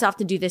 Democrats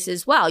often do this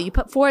as well. You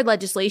put forward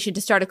legislation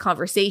to start a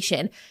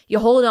conversation. You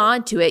hold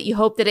on to it. You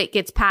hope that it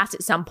gets passed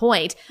at some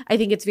point. I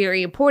think it's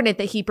very important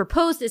that he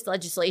proposed this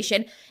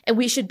legislation, and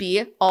we should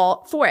be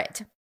all for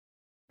it.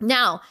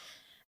 Now,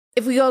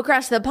 if we go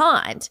across the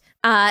pond,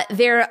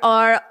 there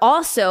are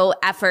also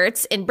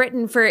efforts in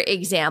Britain, for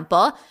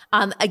example,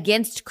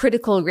 against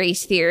critical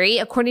race theory.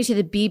 According to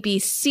the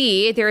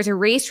BBC, there is a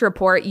race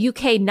report,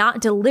 UK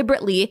not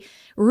deliberately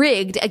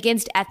rigged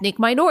against ethnic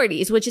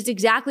minorities, which is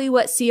exactly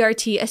what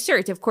CRT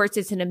asserts. Of course,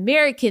 it's an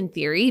American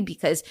theory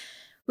because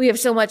we have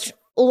so much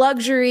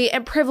luxury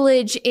and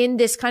privilege in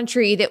this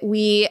country that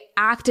we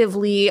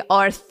actively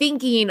are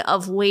thinking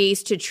of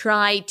ways to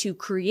try to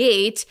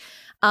create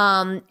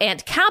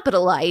and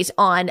capitalize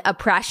on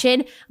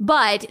oppression.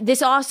 But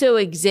this also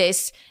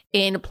exists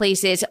in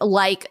places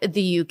like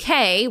the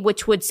UK,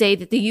 which would say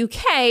that the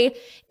UK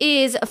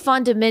is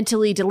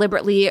fundamentally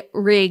deliberately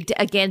rigged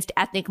against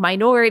ethnic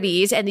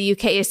minorities. And the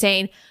UK is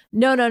saying,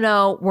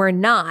 no, we're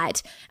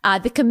not.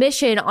 The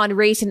Commission on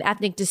Race and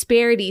Ethnic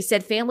Disparities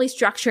said family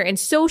structure and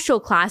social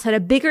class had a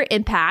bigger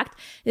impact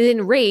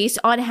than race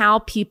on how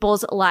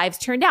people's lives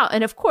turned out.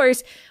 And of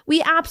course,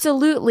 we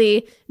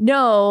absolutely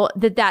know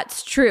that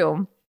that's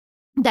true.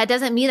 That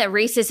doesn't mean that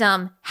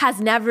racism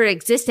has never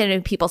existed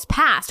in people's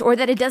past or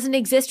that it doesn't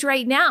exist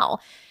right now.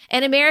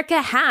 And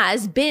America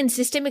has been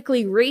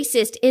systemically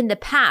racist in the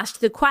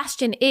past. The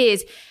question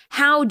is,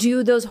 how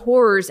do those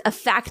horrors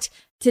affect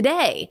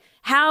today?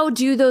 How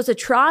do those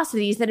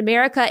atrocities that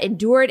America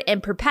endured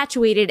and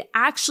perpetuated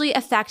actually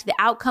affect the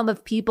outcome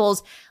of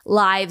people's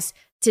lives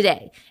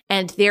today?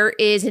 And there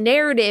is a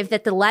narrative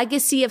that the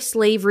legacy of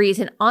slavery is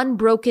an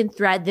unbroken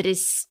thread that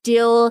is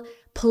still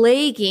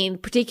plaguing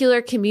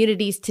particular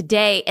communities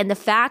today. And the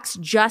facts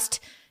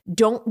just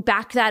don't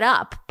back that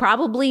up.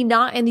 Probably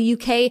not in the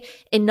UK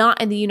and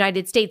not in the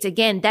United States.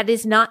 Again, that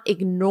is not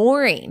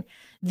ignoring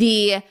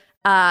the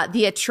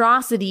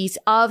atrocities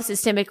of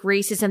systemic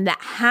racism that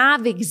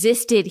have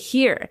existed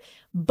here.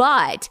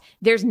 But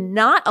there's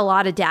not a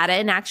lot of data.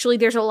 And actually,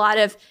 there's a lot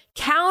of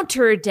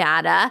counter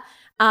data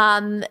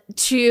there's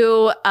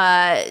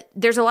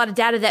a lot of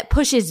data that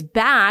pushes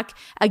back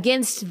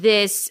against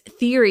this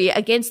theory,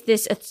 against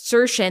this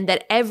assertion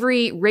that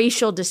every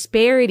racial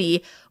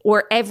disparity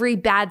or every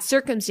bad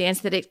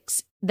circumstance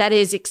that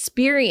is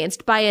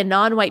experienced by a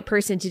non-white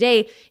person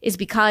today is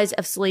because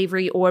of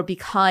slavery or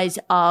because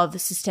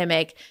of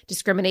systemic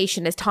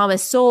discrimination. As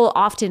Thomas Sowell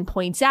often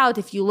points out,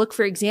 if you look,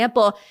 for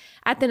example,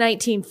 at the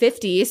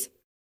 1950s,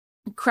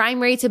 crime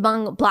rates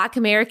among Black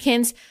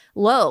Americans,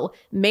 low.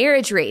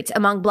 Marriage rates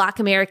among Black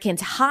Americans,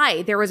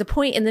 high. There was a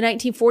point in the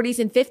 1940s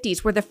and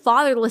 50s where the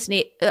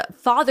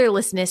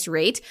fatherlessness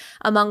rate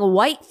among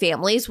white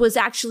families was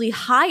actually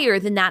higher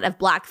than that of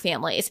Black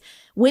families.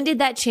 When did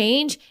that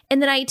change? In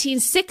the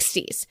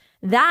 1960s.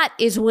 That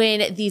is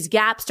when these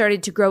gaps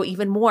started to grow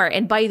even more.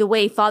 And by the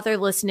way,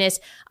 fatherlessness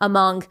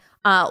among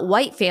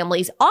white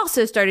families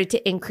also started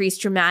to increase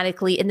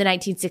dramatically in the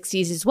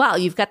 1960s as well.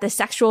 You've got the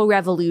sexual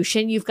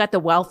revolution. You've got the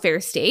welfare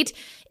state.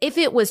 If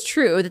it was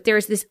true that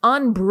there's this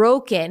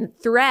unbroken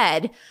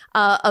thread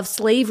of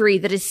slavery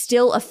that is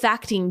still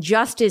affecting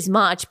just as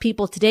much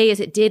people today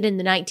as it did in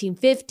the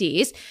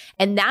 1950s,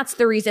 and that's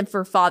the reason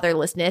for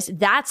fatherlessness,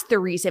 that's the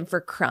reason for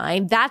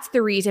crime, that's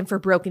the reason for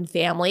broken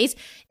families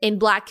in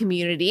Black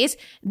communities,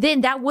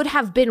 then that would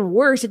have been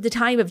worse at the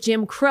time of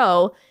Jim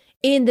Crow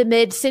in the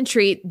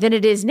mid-century than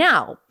it is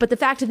now. But the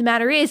fact of the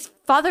matter is,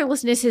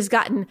 fatherlessness has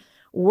gotten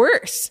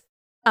worse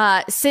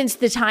since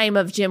the time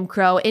of Jim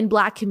Crow in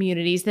Black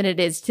communities than it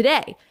is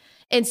today.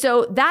 And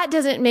so that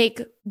doesn't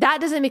make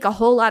a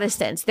whole lot of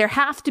sense. There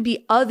have to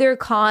be other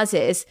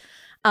causes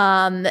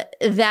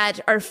that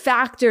are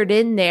factored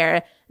in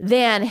there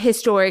than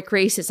historic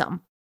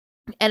racism.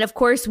 And of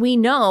course, we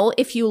know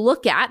if you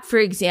look at, for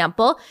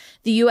example,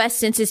 the U.S.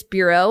 Census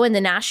Bureau and the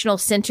National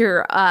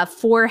Center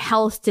for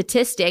Health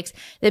Statistics,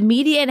 the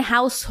median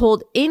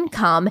household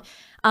income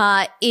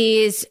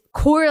is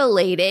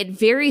correlated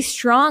very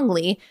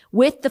strongly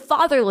with the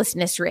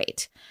fatherlessness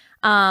rate.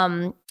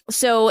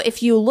 So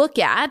if you look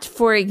at,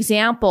 for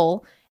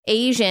example,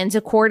 Asians,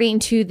 according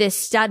to this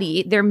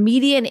study, their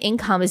median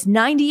income is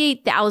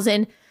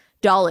 $98,000.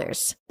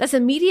 That's the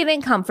median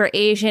income for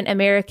Asian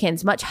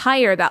Americans, much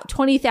higher, about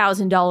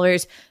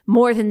 $20,000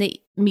 more than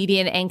the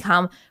median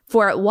income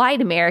for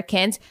white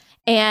Americans.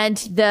 And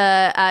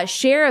the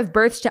share of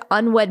births to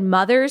unwed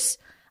mothers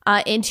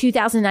in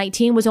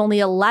 2019 was only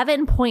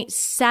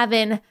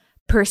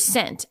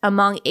 11.7%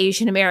 among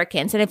Asian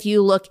Americans. And if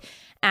you look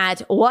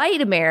at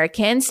white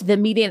Americans, the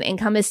median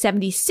income is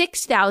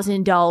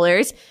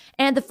 $76,000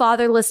 and the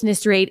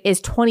fatherlessness rate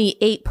is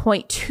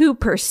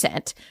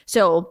 28.2%.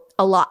 So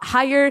a lot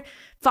higher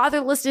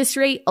fatherlessness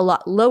rate, a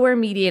lot lower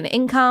median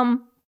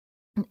income.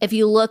 If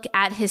you look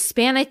at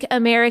Hispanic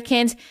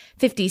Americans,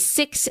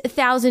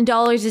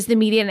 $56,000 is the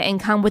median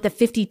income with a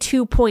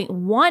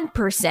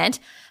 52.1%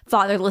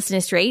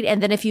 fatherlessness rate.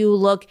 And then if you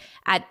look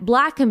at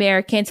Black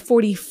Americans,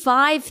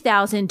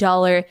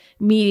 $45,000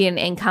 median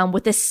income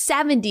with a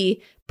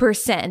 70%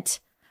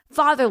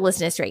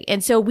 fatherlessness rate.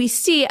 And so we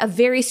see a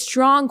very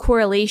strong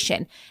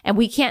correlation, and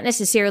we can't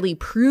necessarily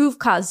prove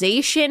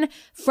causation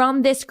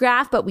from this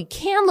graph, but we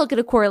can look at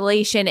a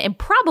correlation and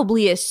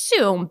probably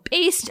assume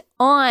based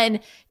on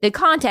the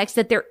context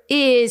that there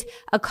is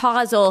a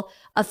causal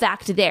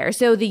effect there.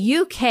 So the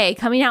UK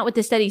coming out with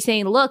the study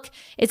saying, look,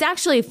 it's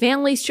actually a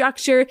family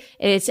structure.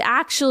 It's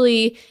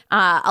actually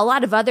a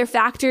lot of other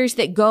factors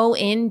that go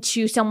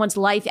into someone's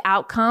life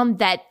outcome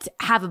that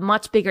have a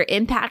much bigger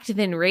impact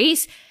than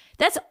race.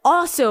 That's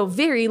also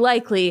very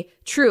likely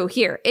true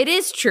here. It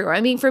is true.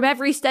 I mean, from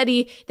every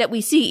study that we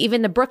see,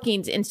 even the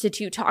Brookings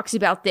Institute talks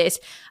about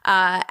this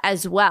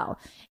as well.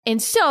 And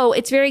so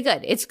it's very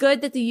good. It's good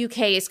that the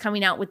UK is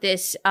coming out with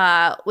this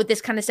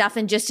kind of stuff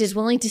and just is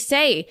willing to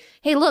say,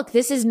 hey, look,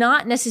 this is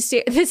not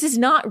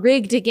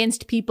rigged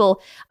against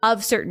people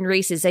of certain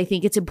races. I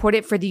think it's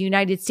important for the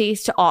United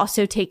States to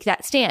also take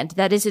that stand.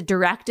 That is a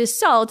direct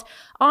assault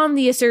on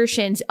the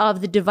assertions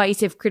of the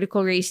divisive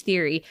critical race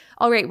theory.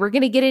 All right, we're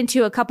going to get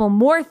into a couple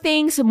more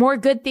things, some more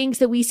good things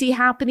that we see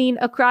happening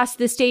across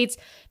the states.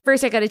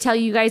 First, I got to tell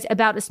you guys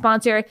about a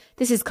sponsor.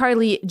 This is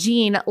Carly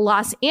Jean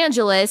Los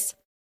Angeles.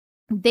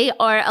 They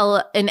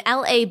are an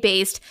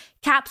LA-based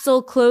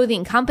capsule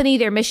clothing company.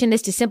 Their mission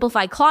is to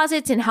simplify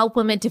closets and help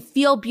women to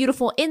feel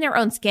beautiful in their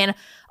own skin,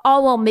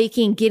 all while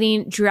making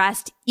getting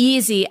dressed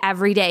easy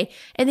every day.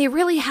 And they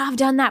really have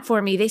done that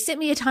for me. They sent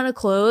me a ton of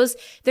clothes.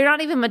 They're not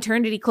even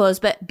maternity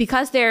clothes, but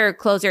because their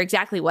clothes are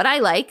exactly what I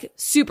like,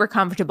 super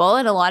comfortable,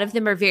 and a lot of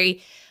them are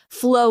very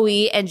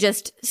flowy and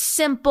just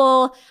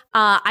simple.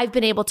 I've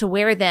been able to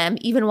wear them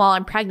even while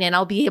I'm pregnant.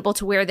 I'll be able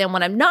to wear them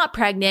when I'm not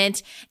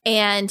pregnant.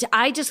 And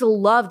I just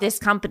love this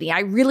company. I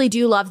really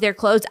do love their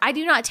clothes. I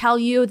do not tell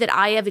you that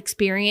I have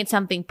experienced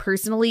something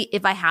personally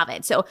if I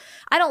haven't. So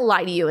I don't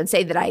lie to you and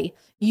say that I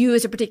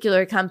use a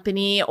particular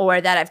company or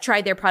that I've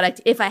tried their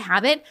product if I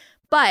haven't.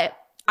 But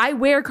I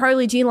wear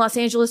Carly Jean Los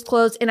Angeles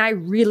clothes and I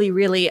really,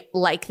 really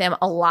like them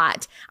a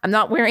lot. I'm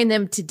not wearing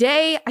them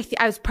today.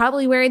 I was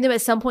probably wearing them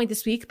at some point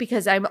this week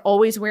because I'm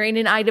always wearing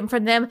an item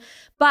from them,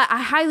 but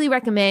I highly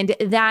recommend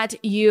that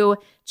you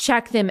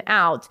check them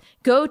out.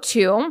 Go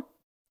to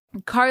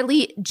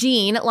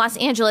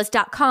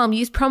CarlyJeanLosAngeles.com.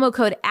 Use promo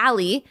code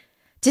Allie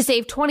to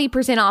save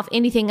 20% off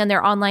anything on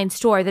their online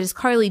store. That is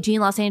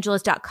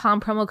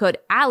CarlyJeanLosAngeles.com, promo code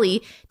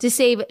Allie to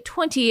save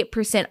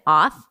 20%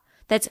 off.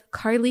 That's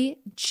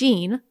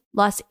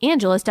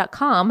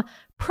CarlyJeanLosAngeles.com,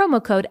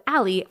 promo code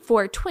Allie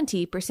for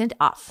 20%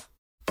 off.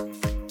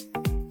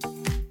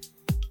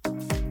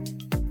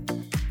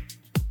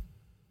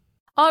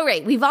 All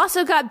right, we've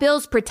also got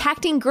bills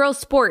protecting girls'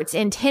 sports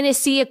in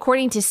Tennessee.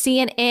 According to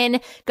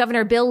CNN,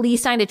 Governor Bill Lee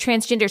signed a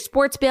transgender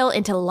sports bill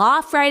into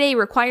law Friday,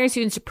 requiring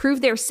students to prove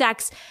their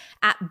sex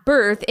at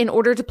birth in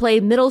order to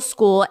play middle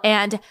school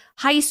and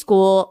high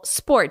school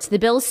sports. The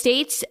bill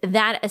states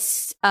that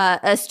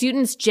a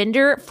student's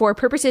gender for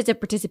purposes of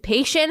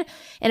participation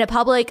in a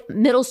public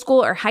middle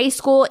school or high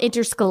school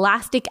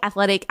interscholastic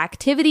athletic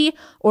activity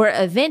or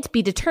event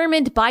be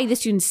determined by the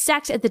student's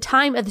sex at the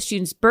time of the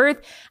student's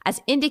birth,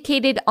 as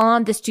indicated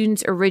on the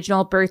student's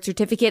original birth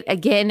certificate.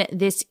 Again,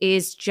 this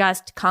is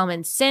just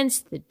common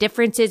sense. The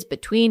differences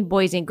between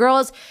boys and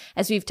girls,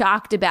 as we've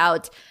talked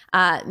about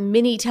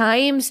many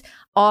times,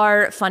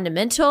 are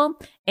fundamental,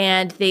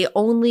 and they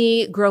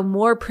only grow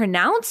more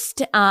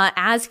pronounced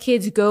as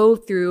kids go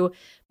through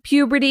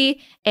puberty,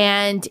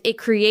 and it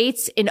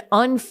creates an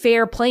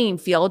unfair playing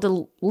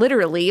field,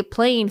 literally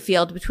playing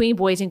field between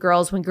boys and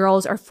girls when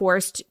girls are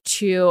forced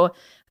to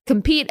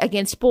compete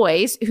against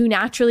boys who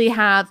naturally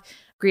have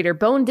greater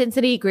bone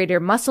density,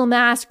 greater muscle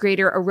mass,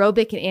 greater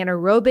aerobic and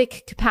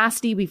anaerobic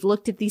capacity. We've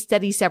looked at these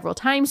studies several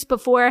times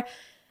before,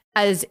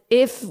 as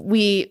if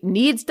we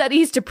need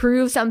studies to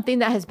prove something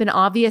that has been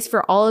obvious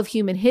for all of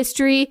human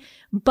history.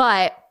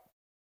 But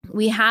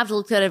we have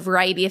looked at a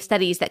variety of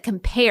studies that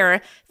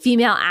compare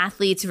female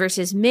athletes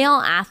versus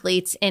male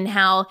athletes and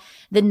how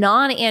the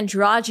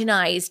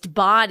non-androgenized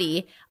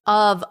body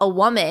of a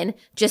woman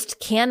just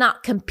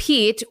cannot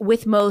compete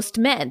with most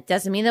men.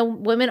 Doesn't mean that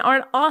women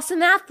aren't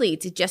awesome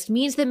athletes. It just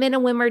means that men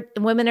and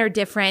women are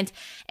different,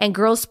 and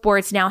girls'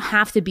 sports now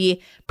have to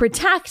be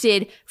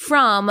protected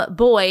from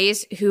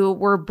boys who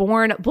were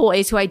born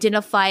boys who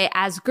identify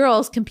as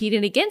girls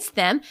competing against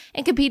them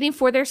and competing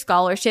for their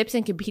scholarships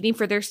and competing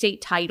for their state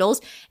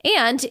titles.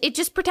 And it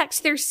just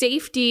protects their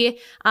safety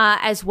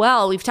as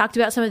well. We've talked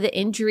about some of the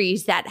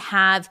injuries that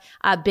have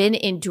been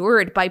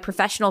endured by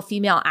professional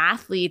female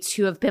athletes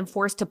who have been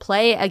forced to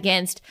play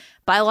against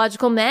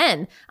biological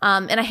men.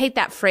 And I hate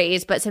that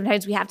phrase, but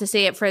sometimes we have to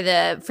say it for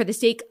the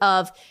sake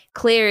of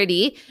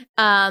clarity.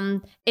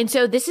 And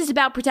so this is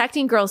about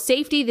protecting girls'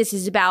 safety. This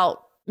is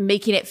about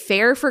making it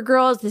fair for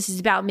girls. This is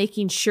about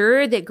making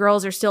sure that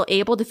girls are still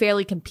able to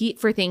fairly compete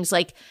for things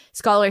like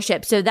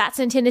scholarships. So that's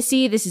in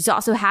Tennessee. This is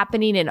also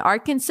happening in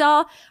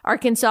Arkansas.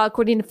 Arkansas,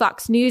 according to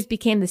Fox News,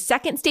 became the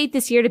second state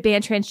this year to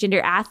ban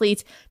transgender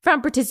athletes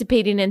from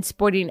participating in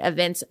sporting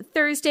events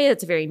Thursday.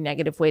 That's a very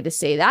negative way to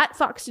say that,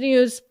 Fox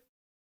News.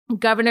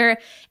 Governor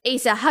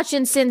Asa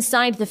Hutchinson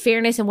signed the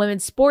Fairness in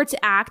Women's Sports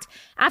Act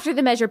after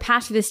the measure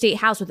passed through the state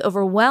house with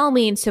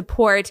overwhelming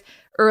support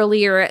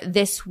earlier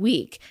this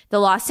week. The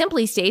law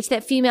simply states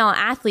that female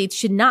athletes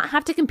should not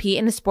have to compete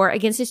in a sport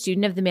against a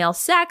student of the male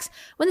sex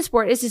when the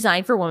sport is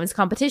designed for women's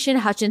competition,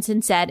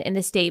 Hutchinson said in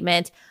a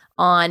statement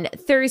on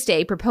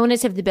Thursday.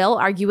 Proponents of the bill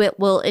argue it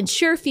will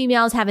ensure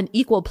females have an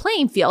equal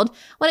playing field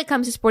when it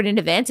comes to sporting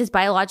events, as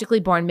biologically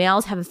born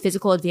males have a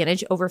physical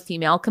advantage over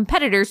female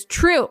competitors.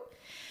 True.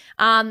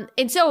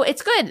 And so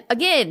it's good.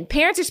 Again,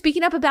 parents are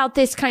speaking up about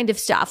this kind of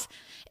stuff.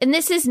 And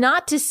this is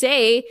not to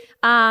say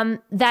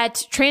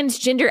that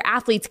transgender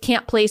athletes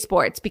can't play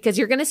sports, because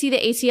you're going to see the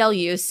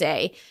ACLU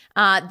say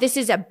this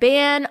is a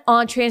ban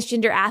on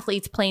transgender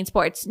athletes playing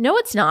sports. No,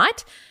 it's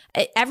not.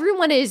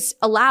 Everyone is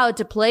allowed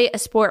to play a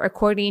sport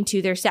according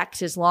to their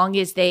sex as long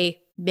as they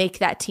make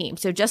that team.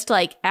 So just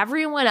like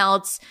everyone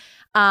else,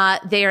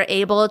 they are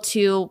able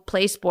to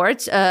play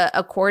sports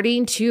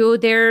according to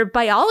their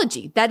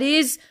biology. That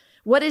is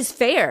what is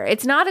fair.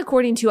 It's not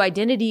according to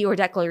identity or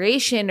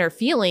declaration or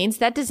feelings.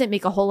 That doesn't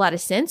make a whole lot of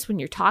sense when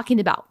you're talking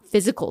about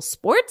physical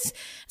sports,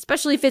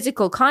 especially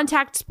physical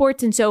contact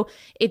sports. And so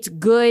it's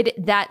good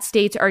that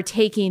states are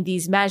taking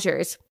these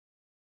measures.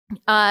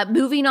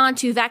 Moving on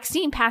to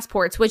vaccine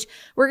passports, which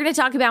we're going to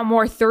talk about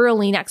more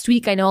thoroughly next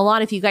week. I know a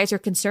lot of you guys are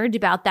concerned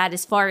about that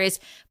as far as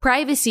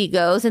privacy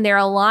goes. And there are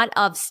a lot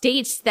of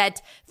states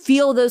that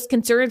feel those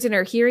concerns and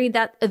are hearing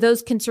that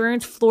those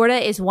concerns.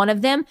 Florida is one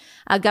of them.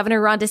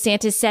 Governor Ron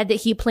DeSantis said that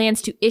he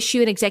plans to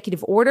issue an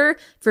executive order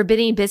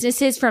forbidding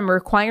businesses from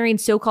requiring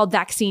so-called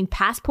vaccine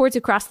passports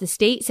across the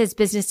state, says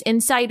Business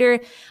Insider.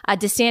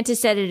 DeSantis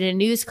said at a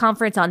news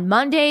conference on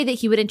Monday that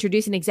he would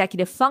introduce an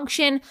executive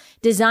function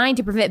designed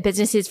to prevent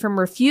businesses from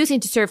refusing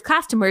to serve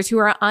customers who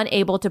are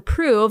unable to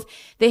prove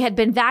they had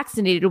been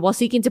vaccinated, while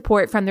seeking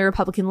support from the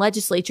Republican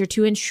legislature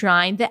to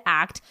enshrine the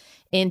act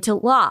into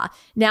law.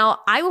 Now,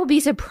 I will be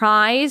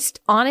surprised,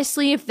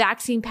 honestly, if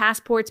vaccine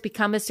passports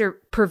become as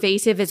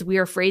pervasive as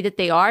we're afraid that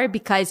they are,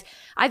 because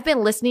I've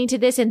been listening to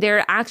this and there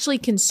are actually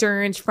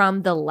concerns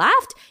from the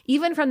left,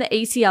 even from the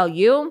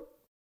ACLU,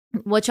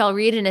 which I'll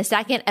read in a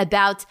second,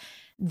 about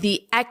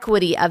the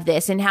equity of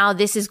this and how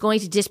this is going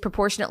to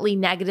disproportionately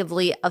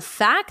negatively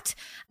affect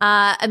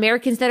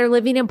Americans that are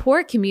living in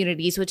poor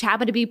communities, which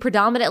happen to be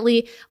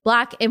predominantly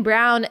Black and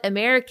brown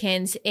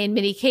Americans in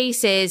many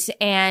cases.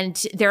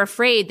 And they're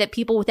afraid that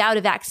people without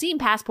a vaccine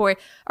passport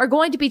are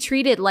going to be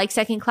treated like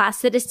second-class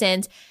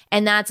citizens.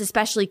 And that's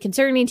especially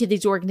concerning to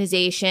these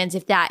organizations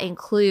if that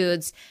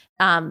includes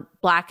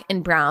Black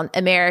and brown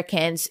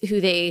Americans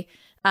who they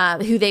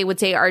would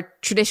say are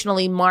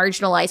traditionally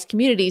marginalized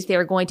communities. They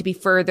are going to be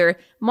further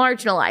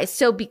marginalized.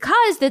 So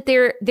because that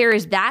there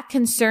is that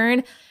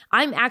concern,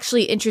 I'm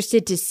actually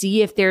interested to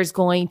see if there's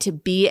going to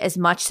be as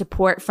much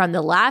support from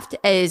the left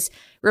as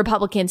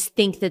Republicans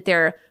think that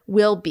there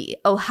will be.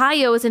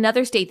 Ohio is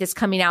another state that's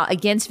coming out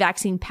against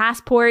vaccine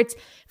passports.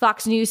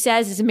 Fox News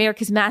says as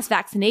America's mass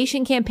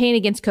vaccination campaign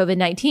against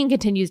COVID-19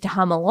 continues to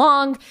hum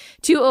along,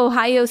 2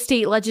 Ohio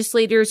state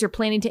legislators are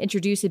planning to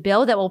introduce a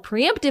bill that will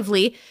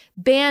preemptively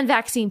ban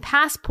vaccine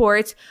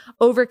passports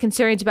over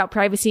concerns about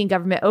privacy and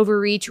government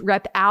overreach.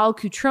 Rep. Al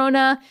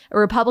Cutrona, a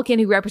Republican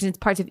who represents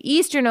parts of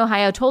eastern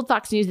Ohio, told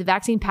Fox News that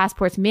vaccine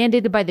passports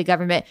mandated by the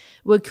government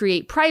would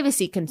create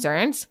privacy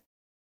concerns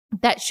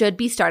that should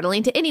be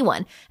startling to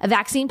anyone. A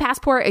vaccine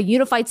passport, a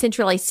unified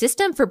centralized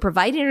system for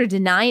providing or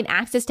denying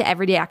access to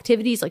everyday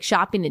activities like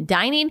shopping and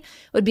dining,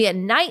 would be a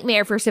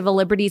nightmare for civil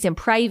liberties and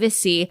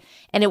privacy,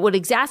 and it would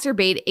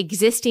exacerbate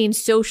existing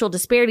social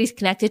disparities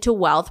connected to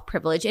wealth,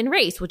 privilege, and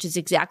race, which is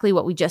exactly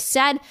what we just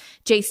said.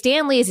 Jay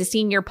Stanley is a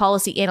senior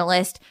policy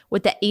analyst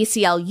with the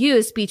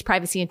ACLU Speech,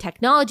 Privacy, and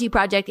Technology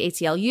Project.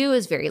 ACLU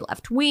is very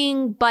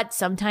left-wing, but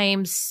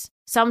sometimes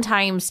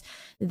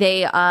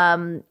they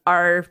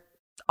are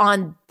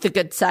on the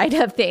good side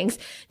of things.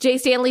 Jay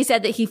Stanley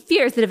said that he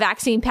fears that a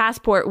vaccine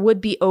passport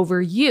would be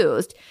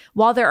overused.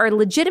 While there are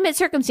legitimate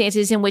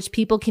circumstances in which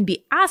people can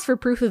be asked for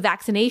proof of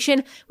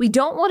vaccination, we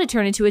don't want to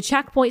turn into a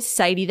checkpoint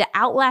society that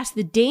outlasts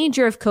the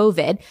danger of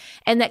COVID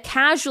and that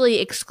casually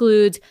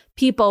excludes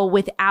people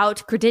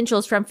without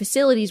credentials from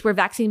facilities where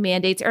vaccine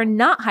mandates are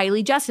not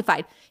highly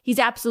justified. He's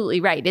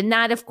absolutely right. And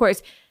that, of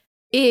course,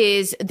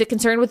 is the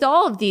concern with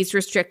all of these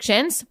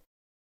restrictions,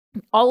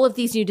 all of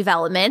these new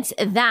developments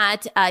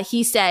that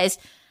he says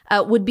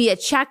would be a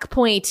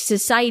checkpoint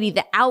society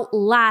that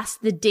outlasts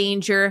the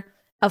danger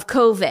of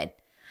COVID.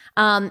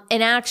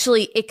 and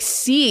actually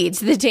exceeds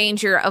the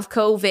danger of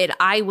COVID,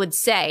 I would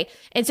say.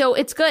 And so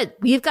it's good.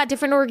 We've got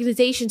different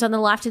organizations on the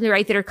left and the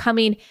right that are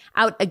coming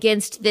out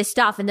against this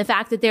stuff. And the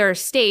fact that there are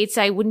states,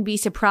 I wouldn't be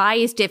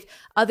surprised if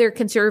other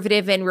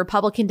conservative and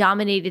Republican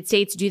dominated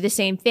states do the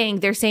same thing.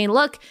 They're saying,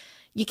 look,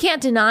 you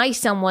can't deny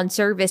someone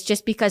service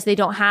just because they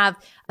don't have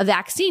a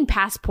vaccine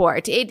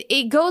passport.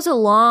 It goes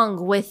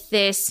along with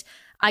this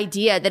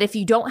idea that if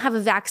you don't have a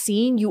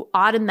vaccine, you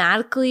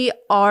automatically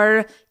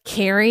are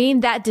carrying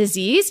that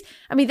disease.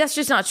 I mean, that's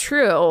just not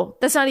true.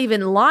 That's not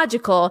even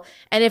logical.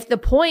 And if the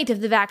point of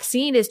the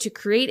vaccine is to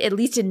create at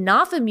least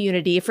enough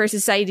immunity for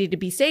society to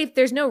be safe,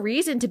 there's no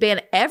reason to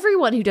ban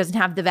everyone who doesn't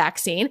have the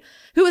vaccine,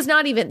 who is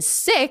not even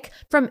sick,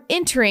 from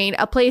entering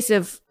a place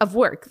of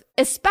work,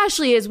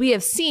 especially as we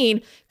have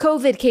seen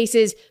COVID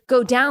cases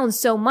go down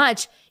so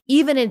much,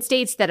 even in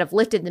states that have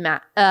lifted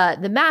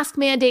the mask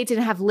mandates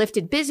and have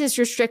lifted business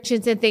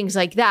restrictions and things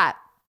like that.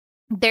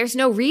 There's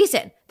no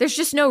reason. There's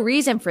just no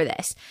reason for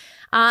this.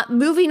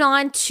 Moving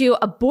on to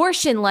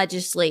abortion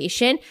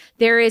legislation,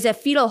 there is a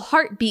fetal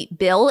heartbeat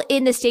bill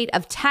in the state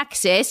of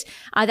Texas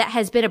that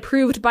has been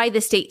approved by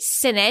the state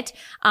Senate.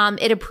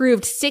 It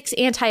approved 6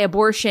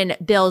 anti-abortion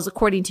bills,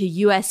 according to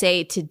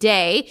USA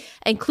Today,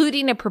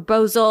 including a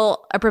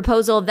proposal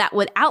that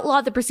would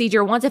outlaw the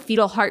procedure once a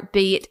fetal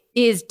heartbeat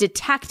is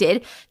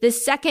detected. The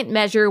second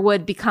measure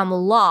would become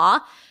law.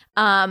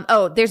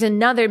 There's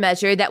another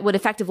measure that would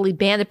effectively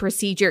ban the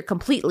procedure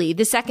completely.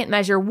 The second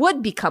measure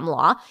would become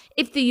law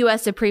if the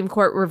U.S. Supreme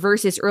Court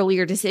reverses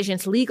earlier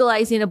decisions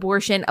legalizing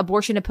abortion.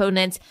 Abortion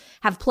opponents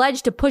have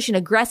pledged to push an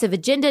aggressive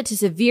agenda to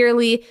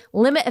severely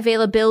limit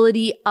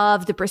availability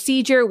of the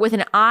procedure, with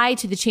an eye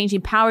to the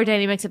changing power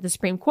dynamics at the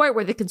Supreme Court,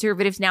 where the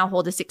conservatives now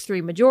hold a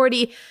 6-3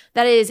 majority.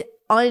 That is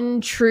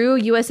untrue.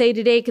 USA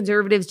Today,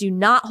 conservatives do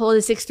not hold a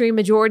 6-3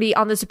 majority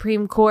on the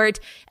Supreme Court.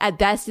 At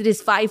best, it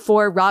is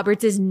 5-4.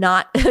 Roberts is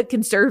not a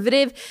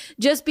conservative.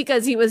 Just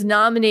because he was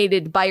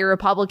nominated by a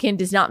Republican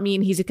does not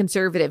mean he's a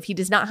conservative. He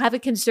does not have a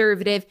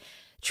conservative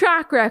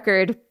track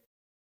record.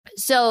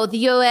 So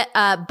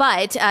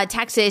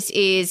Texas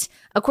is,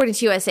 according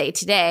to USA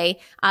Today,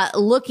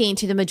 looking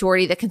to the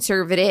majority that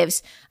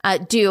conservatives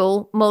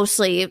do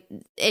mostly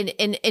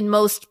in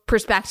most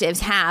perspectives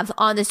have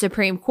on the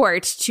Supreme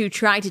Court to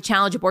try to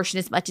challenge abortion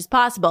as much as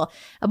possible.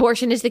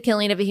 Abortion is the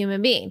killing of a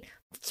human being.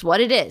 It's what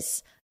it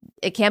is.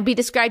 It can't be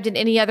described in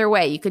any other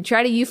way. You can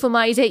try to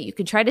euphemize it. You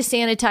can try to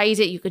sanitize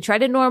it. You can try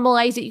to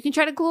normalize it. You can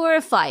try to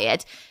glorify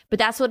it. But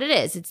that's what it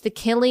is. It's the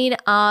killing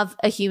of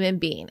a human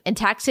being. And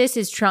Texas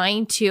is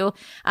trying to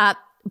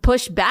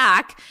push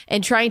back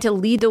and trying to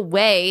lead the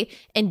way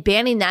and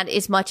banning that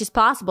as much as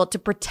possible to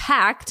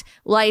protect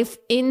life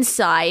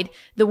inside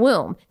the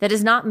womb. That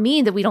does not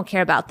mean that we don't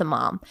care about the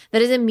mom. That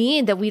doesn't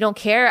mean that we don't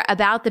care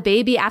about the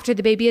baby after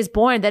the baby is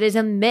born. That is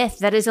a myth.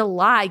 That is a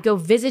lie. Go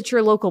visit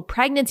your local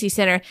pregnancy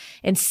center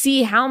and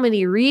see how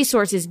many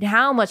resources and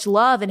how much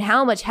love and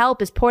how much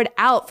help is poured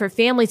out for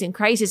families in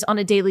crisis on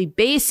a daily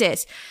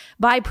basis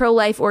by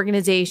pro-life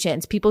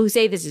organizations. People who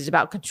say this is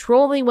about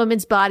controlling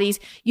women's bodies.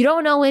 You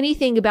don't know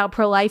anything about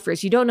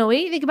pro-lifers. You don't know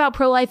anything about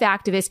pro-life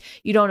activists.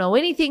 You don't know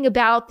anything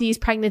about these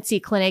pregnancy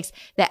clinics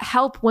that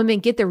help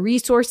women get the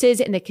resources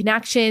and the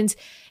connections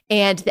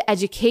and the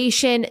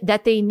education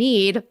that they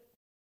need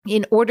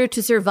in order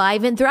to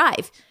survive and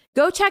thrive.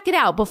 Go check it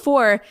out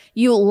before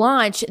you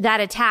launch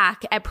that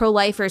attack at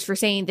pro-lifers for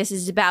saying this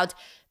is about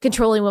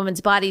controlling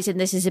women's bodies and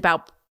this is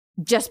about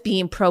just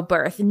being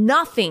pro-birth.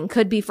 Nothing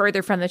could be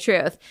further from the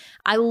truth.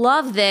 I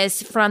love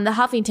this from the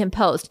Huffington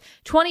Post.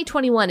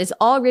 2021 is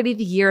already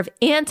the year of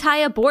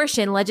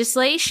anti-abortion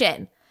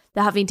legislation.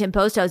 The Huffington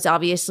Post is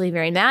obviously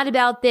very mad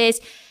about this.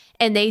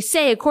 And they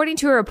say, according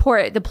to a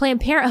report, the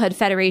Planned Parenthood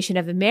Federation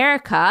of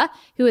America,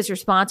 who is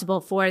responsible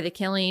for the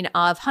killing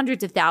of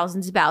hundreds of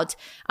thousands, about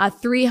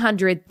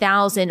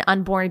 300,000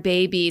 unborn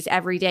babies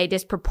every day,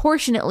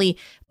 disproportionately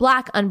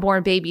Black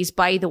unborn babies,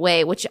 by the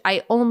way, which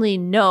I only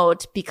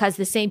note because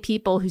the same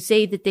people who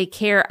say that they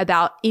care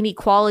about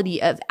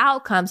inequality of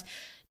outcomes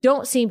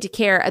don't seem to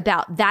care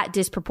about that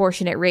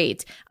disproportionate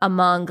rate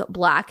among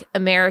Black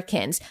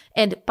Americans.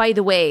 And by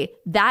the way,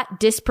 that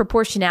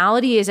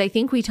disproportionality, as I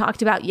think we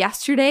talked about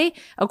yesterday,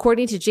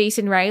 according to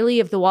Jason Riley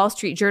of the Wall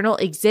Street Journal,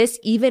 exists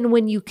even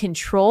when you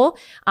control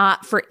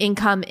for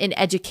income and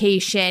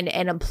education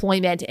and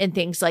employment and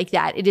things like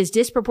that. It is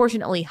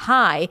disproportionately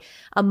high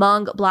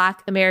among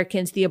Black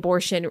Americans, the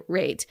abortion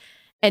rate.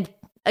 And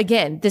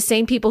again, the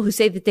same people who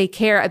say that they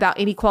care about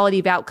inequality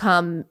of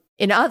outcome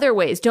in other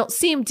ways don't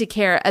seem to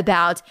care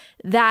about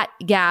that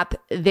gap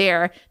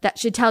there. That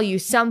should tell you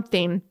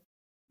something.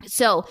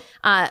 So,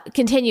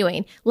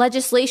 continuing,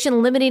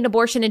 legislation limiting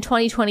abortion in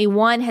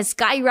 2021 has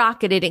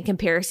skyrocketed in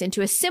comparison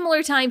to a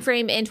similar time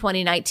frame in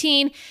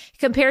 2019.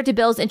 Compared to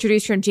bills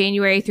introduced from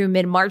January through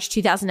mid-March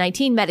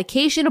 2019,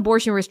 medication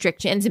abortion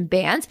restrictions and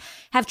bans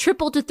have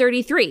tripled to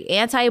 33.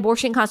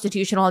 Anti-abortion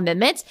constitutional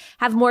amendments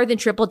have more than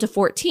tripled to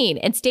 14.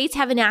 And states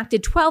have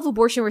enacted 12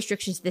 abortion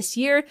restrictions this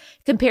year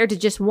compared to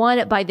just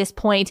one by this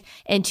point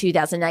in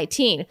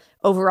 2019.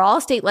 Overall,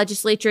 state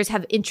legislatures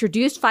have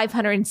introduced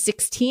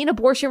 516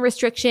 abortion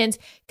restrictions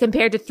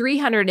compared to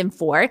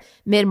 304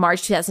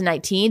 mid-March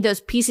 2019.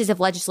 Those pieces of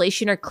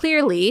legislation are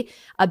clearly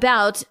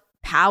about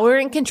power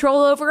and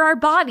control over our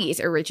bodies.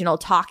 Original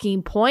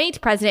talking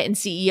point. President and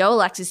CEO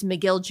Alexis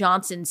McGill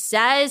Johnson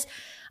says,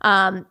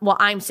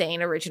 I'm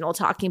saying original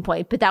talking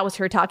point, but that was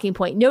her talking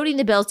point, noting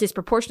the bills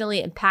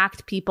disproportionately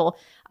impact people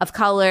of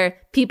color,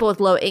 people with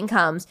low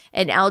incomes,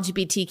 and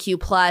LGBTQ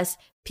plus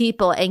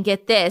people. And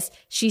get this,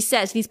 she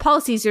says these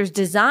policies are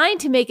designed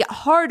to make it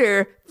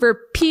harder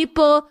for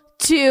people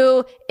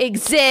to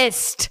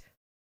exist.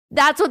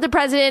 That's what the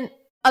president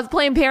of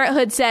Planned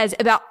Parenthood says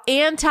about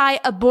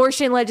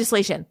anti-abortion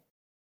legislation.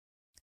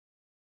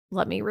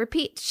 Let me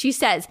repeat. She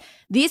says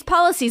these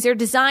policies are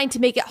designed to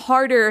make it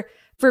harder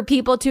for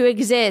people to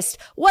exist.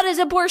 What does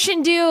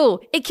abortion do?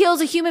 It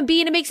kills a human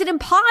being and makes it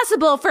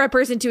impossible for a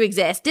person to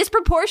exist.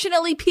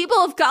 Disproportionately people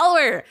of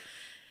color.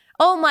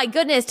 Oh my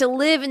goodness, to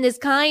live in this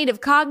kind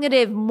of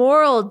cognitive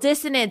moral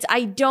dissonance.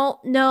 I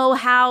don't know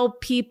how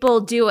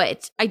people do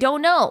it. I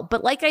don't know.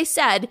 But like I've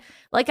said,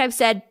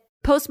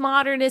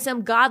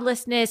 postmodernism,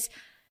 godlessness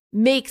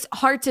makes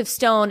hearts of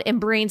stone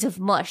and brains of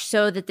mush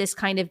so that this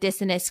kind of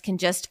dissonance can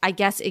just, I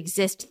guess,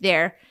 exist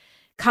there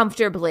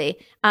comfortably.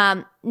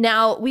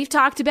 Now, we've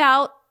talked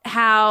about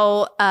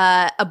how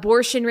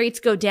abortion rates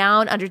go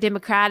down under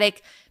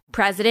Democratic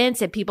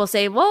presidents, and people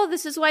say, well,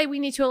 this is why we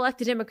need to elect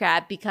a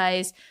Democrat,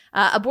 because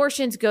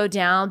abortions go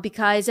down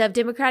because of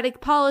Democratic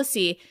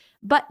policy.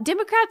 But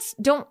Democrats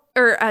don't,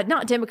 or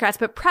not Democrats,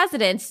 but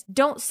presidents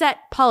don't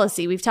set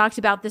policy. We've talked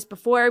about this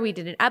before. We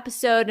did an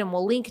episode and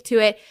we'll link to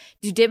it.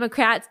 Do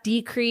Democrats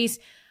decrease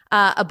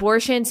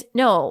abortions?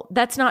 No,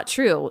 that's not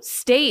true.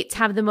 States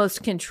have the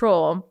most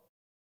control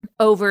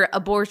over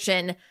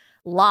abortion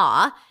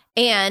law.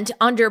 And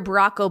under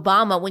Barack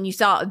Obama, when you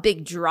saw a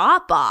big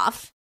drop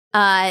off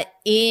or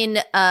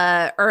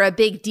a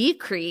big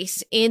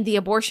decrease in the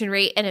abortion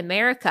rate in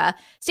America,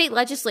 state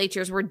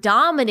legislatures were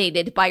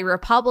dominated by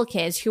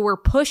Republicans who were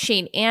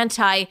pushing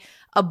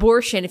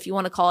anti-abortion, if you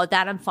want to call it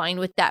that, I'm fine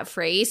with that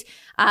phrase,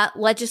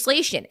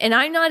 legislation. And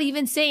I'm not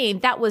even saying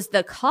that was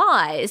the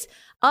cause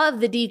of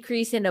the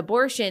decrease in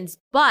abortions,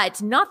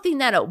 but nothing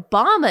that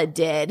Obama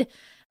did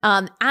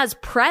as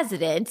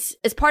president,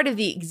 as part of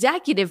the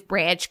executive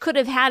branch, could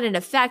have had an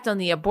effect on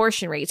the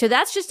abortion rate. So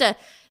that's just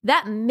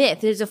that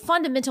myth. There's a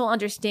fundamental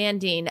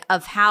understanding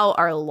of how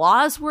our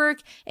laws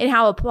work and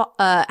how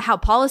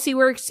policy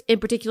works, in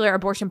particular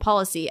abortion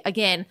policy.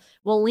 Again,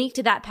 we'll link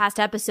to that past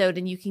episode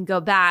and you can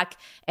go back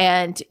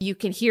and you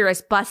can hear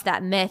us bust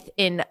that myth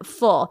in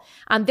full.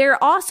 There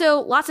are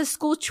also lots of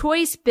school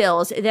choice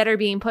bills that are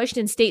being pushed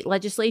in state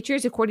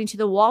legislatures, according to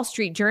the Wall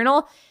Street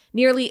Journal.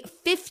 Nearly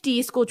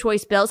 50 school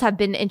choice bills have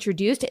been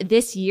introduced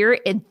this year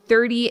in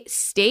 30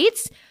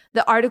 states.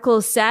 The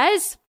article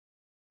says,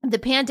 the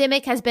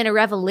pandemic has been a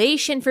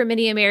revelation for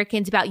many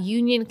Americans about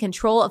union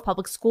control of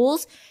public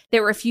schools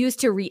that refuse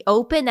to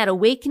reopen. That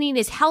awakening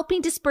is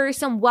helping to spur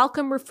some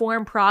welcome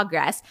reform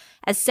progress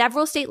as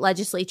several state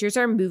legislatures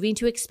are moving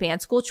to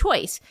expand school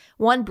choice.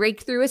 One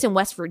breakthrough is in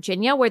West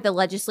Virginia, where the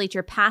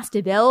legislature passed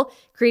a bill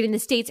creating the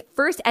state's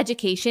first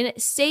education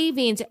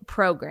savings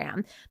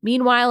program.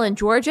 Meanwhile, in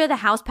Georgia, the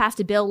House passed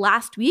a bill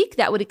last week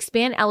that would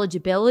expand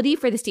eligibility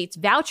for the state's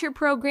voucher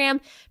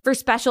program for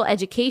special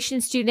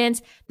education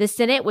students. The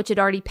Senate, which had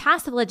already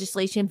passed the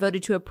legislation,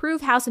 voted to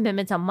approve House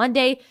amendments on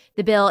Monday.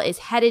 The bill is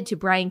headed to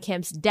Brian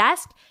Kemp's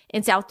desk.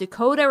 In South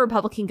Dakota,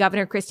 Republican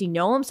Governor Kristi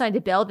Noem signed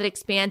a bill that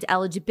expands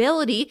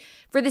eligibility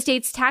for the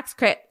state's tax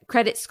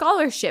credit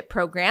scholarship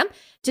program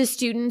to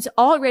students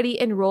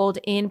already enrolled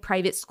in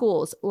private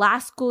schools.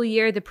 Last school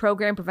year, the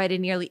program provided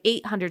nearly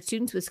 800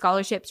 students with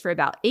scholarships for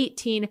about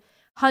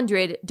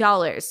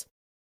 $1,800.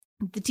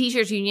 The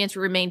teachers' unions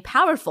remain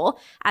powerful,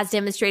 as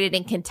demonstrated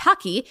in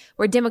Kentucky,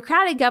 where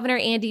Democratic Governor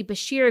Andy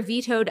Beshear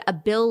vetoed a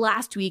bill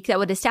last week that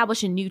would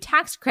establish a new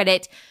tax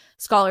credit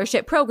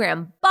scholarship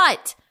program.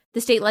 But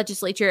the state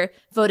legislature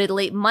voted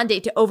late Monday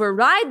to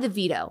override the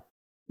veto,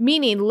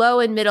 meaning low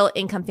and middle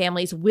income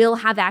families will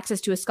have access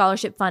to a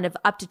scholarship fund of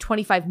up to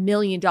 $25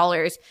 million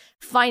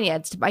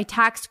financed by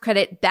tax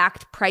credit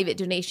backed private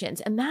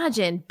donations.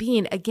 Imagine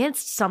being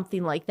against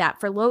something like that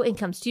for low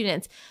income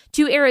students.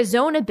 Two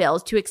Arizona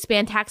bills to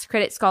expand tax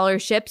credit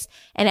scholarships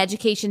and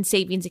education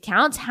savings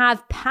accounts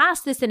have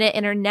passed the Senate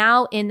and are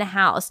now in the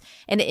House.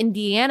 An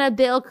Indiana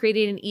bill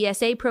creating an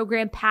ESA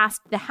program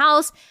passed the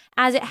House,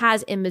 as it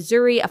has in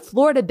Missouri. A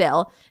Florida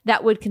bill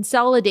that would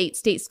consolidate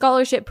state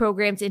scholarship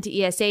programs into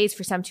ESAs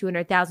for some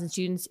 200,000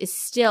 students is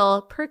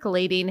still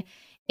percolating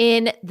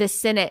in the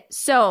Senate.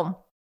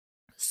 So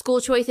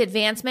school choice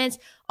advancements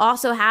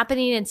also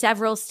happening in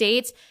several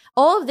states.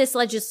 All of this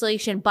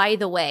legislation, by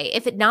the way,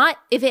 if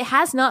it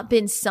has not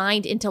been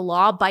signed into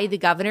law by the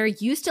governor,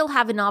 you still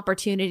have an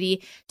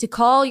opportunity to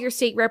call your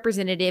state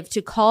representative,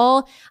 to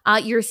call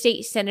your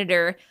state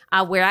senator,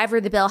 wherever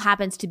the bill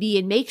happens to be,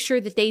 and make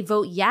sure that they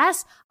vote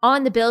yes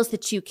on the bills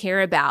that you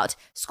care about.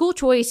 School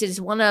choice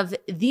is one of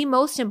the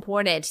most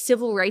important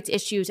civil rights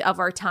issues of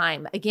our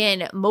time.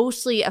 Again,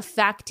 mostly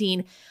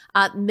affecting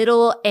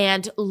middle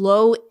and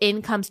low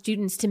income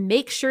students to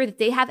make sure that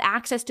they have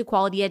access to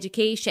quality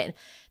education.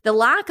 The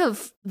lack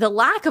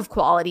of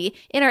quality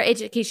in our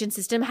education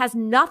system has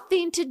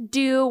nothing to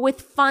do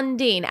with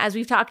funding, as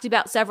we've talked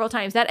about several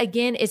times. That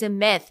again is a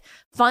myth.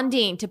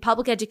 Funding to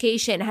public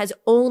education has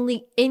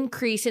only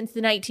increased since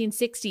the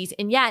 1960s,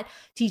 and yet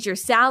teacher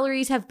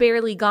salaries have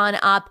barely gone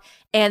up,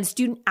 and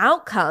student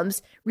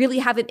outcomes really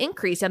haven't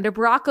increased under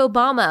Barack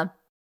Obama.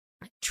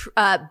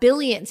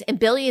 Billions and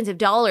billions of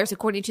dollars,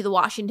 according to the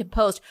Washington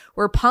Post,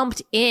 were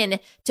pumped in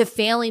to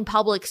failing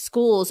public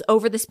schools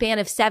over the span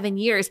of 7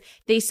 years.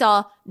 They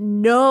saw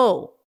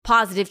no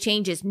positive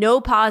changes,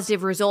 no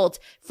positive results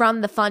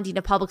from the funding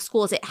of public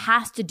schools. It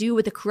has to do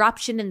with the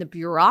corruption and the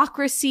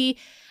bureaucracy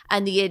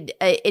and the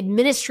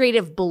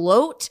administrative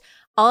bloat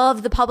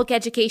of the public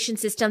education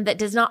system that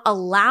does not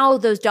allow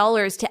those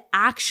dollars to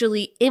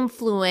actually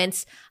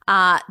influence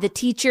the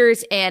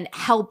teachers and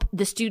help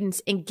the students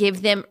and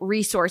give them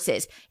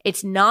resources.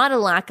 It's not a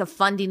lack of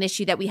funding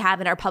issue that we have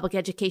in our public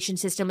education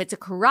system. It's a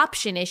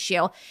corruption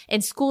issue,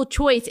 and school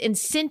choice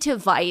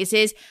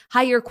incentivizes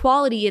higher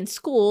quality in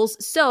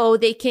schools so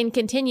they can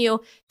continue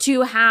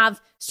to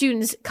have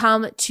students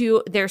come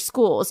to their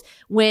schools.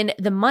 When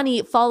the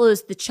money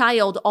follows the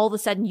child, all of a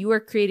sudden you are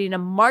creating a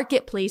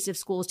marketplace of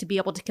schools to be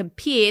able to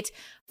compete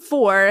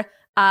for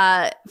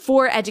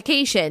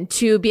education,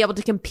 to be able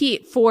to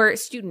compete for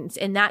students.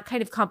 And that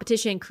kind of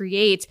competition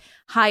creates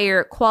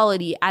higher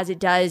quality, as it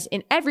does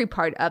in every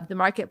part of the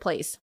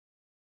marketplace.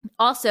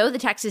 Also, the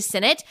Texas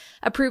Senate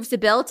approves a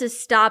bill to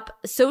stop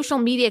social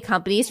media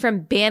companies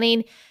from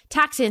banning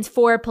Texans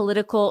for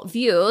political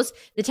views.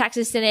 The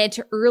Texas Senate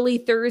early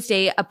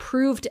Thursday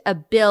approved a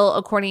bill,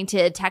 according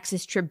to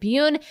Texas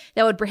Tribune,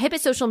 that would prohibit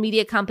social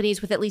media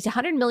companies with at least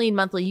 100 million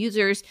monthly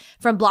users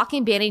from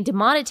blocking, banning,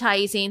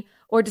 demonetizing,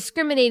 or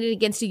discriminating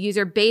against a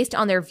user based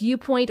on their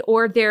viewpoint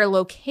or their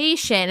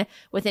location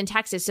within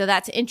Texas. So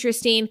that's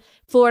interesting.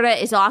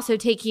 Florida is also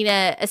taking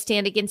a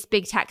stand against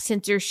big tech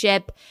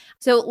censorship.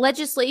 So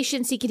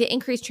legislation seeking to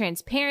increase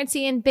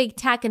transparency in big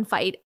tech and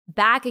fight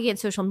back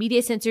against social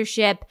media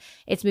censorship.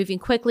 It's moving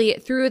quickly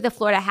through the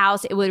Florida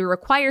House. It would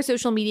require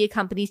social media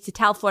companies to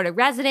tell Florida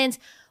residents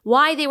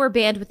why they were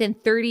banned within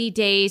 30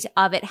 days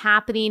of it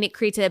happening. It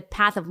creates a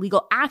path of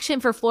legal action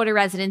for Florida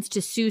residents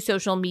to sue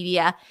social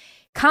media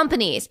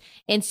companies.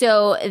 And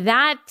so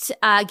that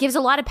gives a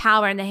lot of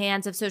power in the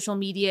hands of social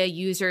media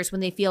users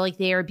when they feel like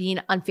they are being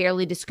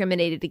unfairly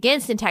discriminated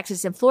against in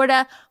Texas and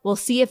Florida. We'll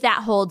see if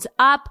that holds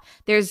up.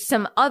 There's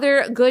some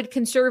other good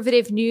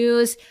conservative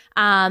news.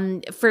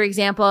 For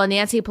example,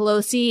 Nancy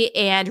Pelosi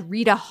and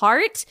Rita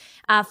Hart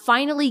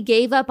finally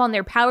gave up on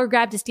their power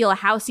grab to steal a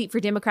House seat for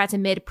Democrats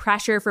amid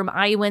pressure from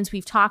Iowans.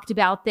 We've talked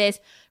about this.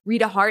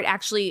 Rita Hart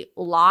actually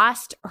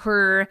lost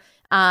her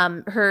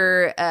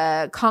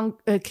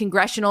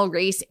congressional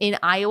race in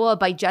Iowa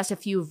by just a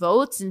few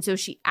votes. And so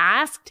she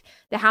asked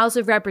the House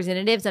of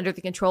Representatives, under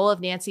the control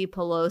of Nancy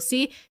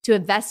Pelosi, to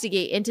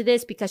investigate into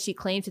this because she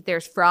claims that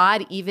there's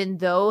fraud, even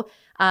though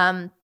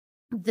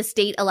the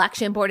state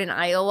election board in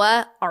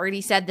Iowa already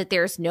said that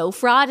there's no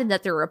fraud and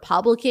that the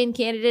Republican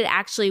candidate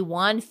actually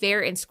won fair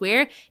and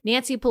square.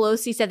 Nancy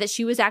Pelosi said that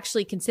she was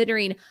actually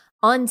considering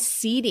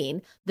unseating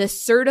the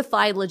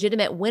certified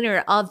legitimate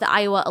winner of the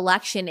Iowa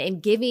election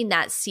and giving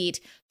that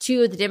seat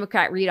to the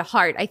Democrat Rita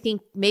Hart. I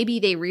think maybe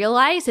they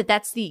realize that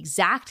that's the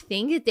exact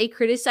thing that they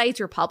criticized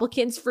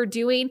Republicans for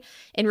doing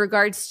in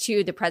regards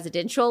to the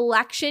presidential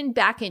election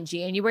back in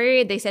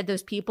January. They said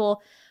those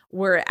people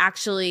were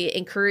actually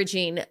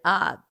encouraging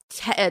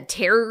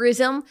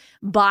terrorism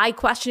by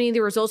questioning the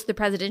results of the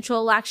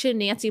presidential election.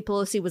 Nancy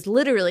Pelosi was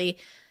literally,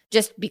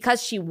 just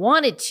because she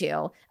wanted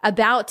to,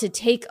 about to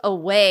take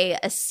away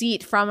a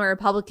seat from a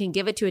Republican,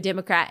 give it to a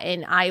Democrat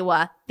in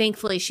Iowa.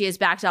 Thankfully, she has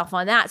backed off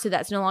on that, so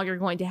that's no longer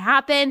going to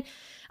happen.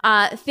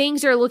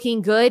 Things are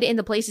looking good in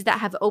the places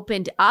that have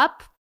opened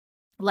up,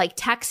 like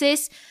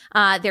Texas.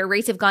 Their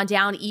rates have gone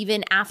down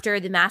even after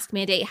the mask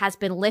mandate has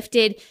been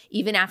lifted,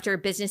 even after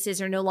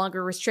businesses are no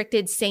longer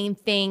restricted. Same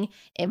thing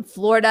in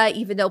Florida,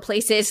 even though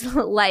places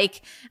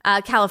like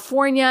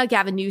California,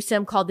 Gavin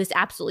Newsom called this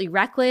absolutely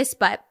reckless,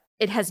 but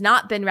it has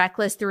not been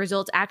reckless. The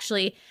results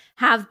actually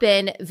have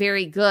been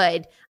very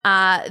good.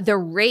 The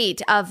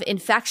rate of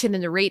infection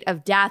and the rate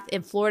of death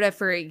in Florida,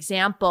 for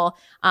example,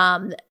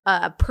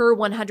 per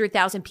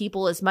 100,000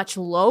 people is much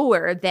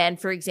lower than,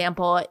 for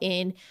example,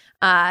 in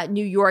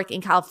New York,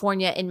 in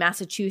California, in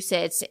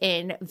Massachusetts,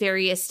 in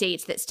various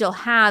states that still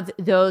have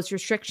those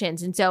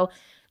restrictions. And so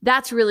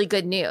that's really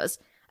good news.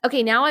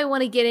 Okay, now I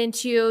want to get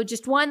into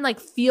just one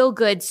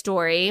feel-good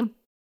story.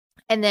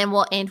 And then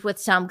we'll end with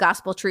some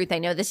gospel truth. I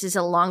know this is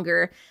a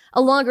longer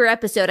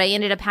episode. I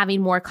ended up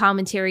having more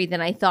commentary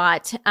than I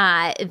thought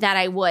that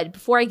I would.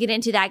 Before I get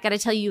into that, I got to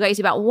tell you guys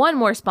about one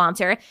more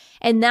sponsor,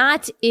 and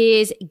that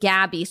is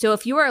Gabi. So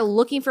if you are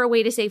looking for a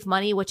way to save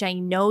money, which I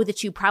know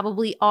that you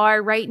probably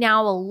are right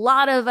now, a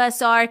lot of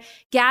us are,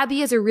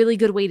 Gabi is a really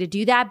good way to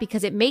do that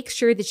because it makes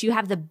sure that you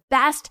have the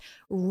best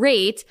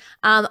rate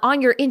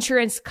on your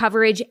insurance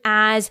coverage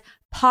as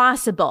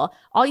possible.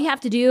 All you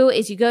have to do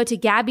is you go to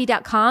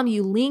Gabi.com,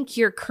 you link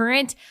your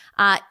current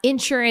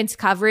insurance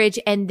coverage,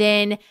 and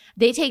then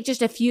they take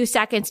just a few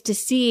seconds to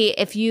see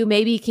if you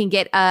maybe can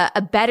get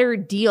a better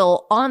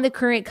deal on the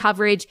current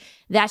coverage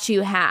that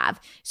you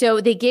have. So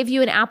they give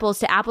you an apples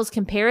to apples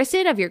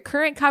comparison of your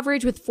current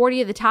coverage with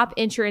 40 of the top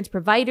insurance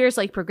providers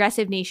like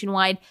Progressive,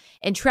 Nationwide,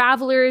 and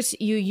Travelers.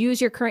 You use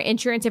your current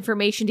insurance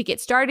information to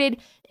get started.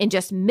 In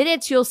just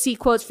minutes, you'll see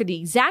quotes for the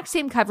exact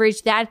same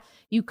coverage that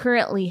you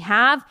currently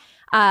have.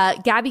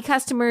 Gabi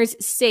customers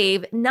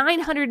save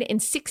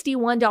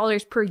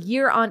 $961 per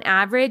year on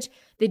average.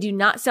 They do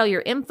not sell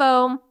your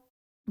info.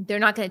 They're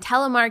not going to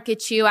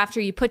telemarket you after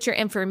you put your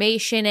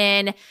information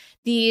in.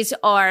 These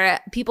are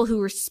people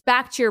who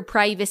respect your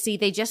privacy.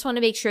 They just want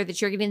to make sure that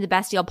you're getting the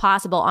best deal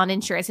possible on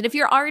insurance. And if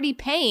you're already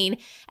paying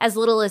as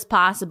little as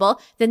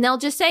possible, then they'll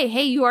just say,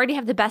 hey, you already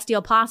have the best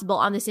deal possible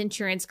on this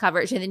insurance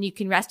coverage. And then you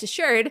can rest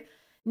assured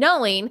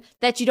knowing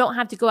that you don't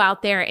have to go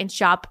out there and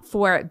shop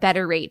for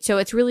better rates. So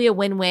it's really a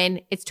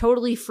win-win. It's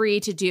totally free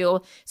to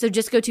do. So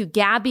just go to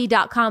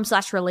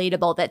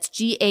Gabi.com/relatable. That's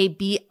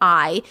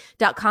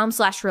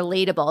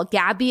GABI.com/relatable.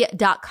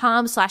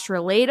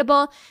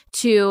 Gabi.com/relatable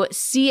to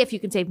see if you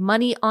can save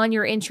money on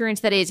your insurance.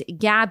 That is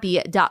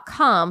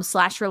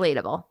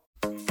Gabi.com/relatable.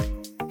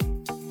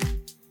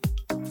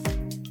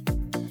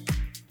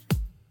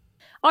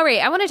 All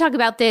right, I want to talk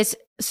about this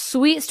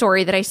sweet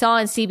story that I saw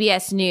on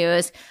CBS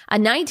News. A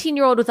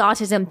 19-year-old with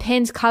autism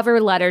pins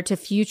cover letter to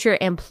future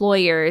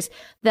employers.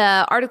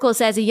 The article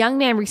says a young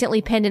man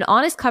recently penned an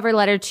honest cover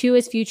letter to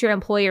his future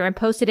employer and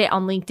posted it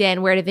on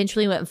LinkedIn, where it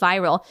eventually went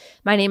viral.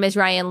 My name is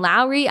Ryan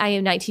Lowry. I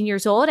am 19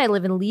 years old. I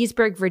live in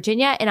Leesburg,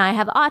 Virginia, and I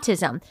have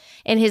autism.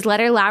 In his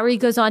letter, Lowry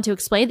goes on to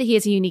explain that he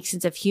has a unique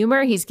sense of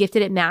humor. He's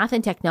gifted at math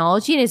and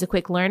technology and is a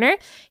quick learner.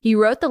 He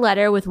wrote the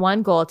letter with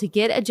one goal: to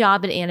get a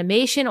job in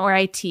animation or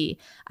IT.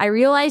 I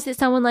realize that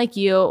someone like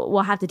you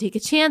will have to take a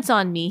chance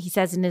on me, he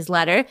says in his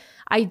letter.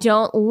 I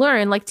don't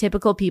learn like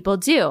typical people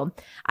do.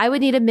 I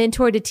would need a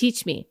mentor to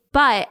teach me,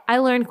 but I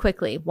learn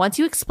quickly. Once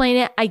you explain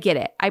it, I get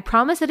it. I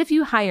promise that if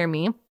you hire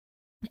me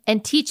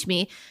and teach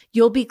me,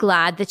 you'll be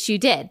glad that you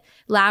did.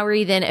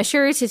 Lowry then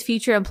assures his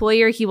future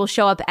employer he will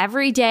show up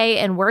every day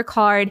and work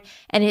hard,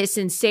 and his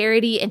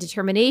sincerity and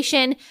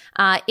determination.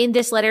 In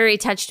this letter, it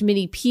touched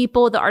many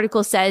people. The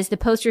article says the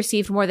post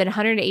received more than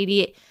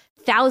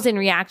 188,000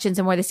 reactions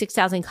and more than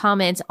 6,000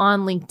 comments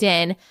on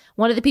LinkedIn.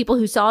 One of the people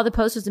who saw the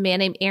post was a man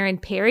named Aaron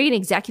Perry, an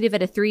executive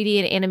at a 3D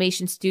and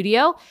animation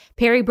studio.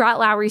 Perry brought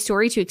Lowry's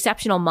story to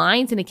Exceptional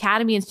Minds, an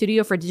academy and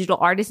studio for digital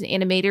artists and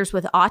animators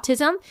with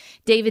autism.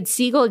 David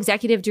Siegel,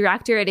 executive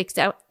director at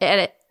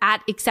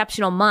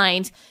Exceptional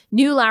Minds,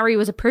 knew Lowry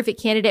was a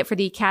perfect candidate for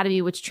the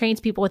academy, which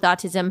trains people with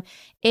autism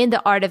in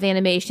the art of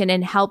animation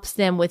and helps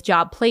them with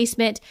job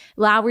placement.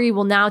 Lowry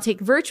will now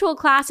take virtual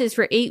classes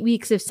for 8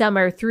 weeks of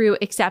summer through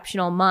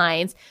Exceptional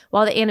Minds.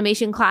 While the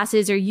animation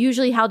classes are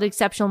usually held at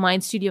Exceptional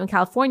Minds studio in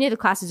California, the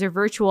classes are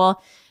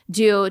virtual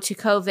due to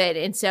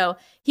COVID. And so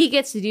he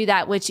gets to do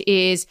that, which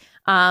is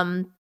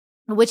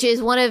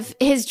one of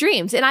his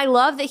dreams. And I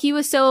love that he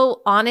was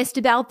so honest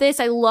about this.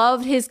 I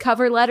loved his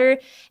cover letter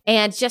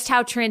and just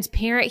how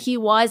transparent he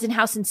was and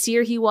how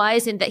sincere he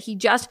was, and that he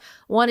just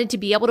wanted to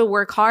be able to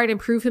work hard and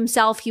prove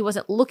himself. He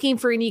wasn't looking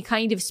for any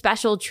kind of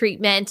special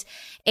treatment.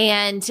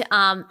 And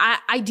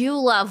I do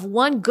love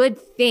one good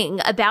thing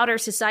about our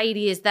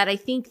society is that I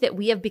think that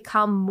we have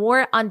become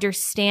more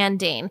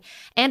understanding,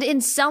 and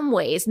in some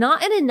ways,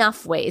 not in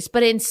enough ways,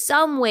 but in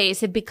some ways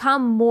have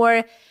become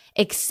more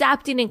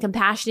accepting and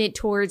compassionate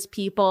towards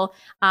people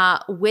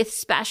with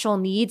special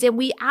needs. And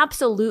we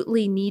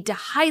absolutely need to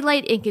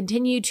highlight and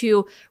continue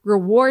to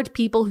reward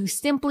people who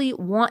simply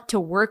want to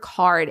work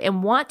hard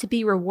and want to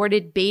be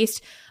rewarded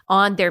based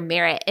on their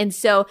merit. And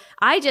so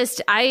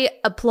I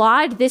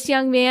applaud this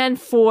young man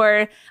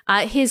for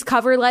his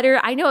cover letter.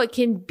 I know it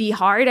can be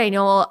hard. I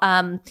know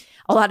I've known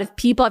a lot of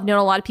people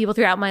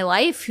throughout my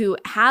life who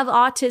have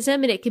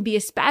autism, and it can be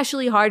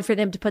especially hard for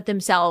them to put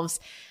themselves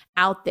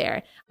out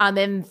there,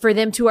 and for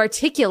them to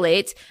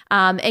articulate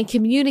and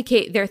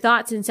communicate their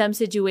thoughts in some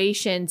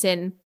situations.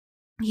 And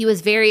he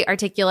was very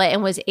articulate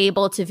and was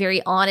able to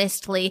very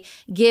honestly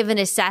give an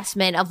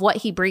assessment of what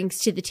he brings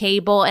to the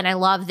table. And I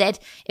love that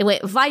it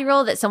went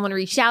viral, that someone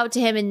reached out to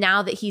him, and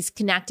now that he's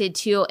connected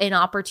to an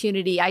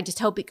opportunity, I just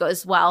hope it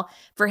goes well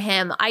for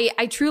him.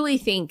 I truly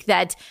think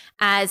that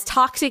as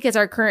toxic as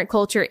our current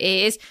culture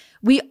is,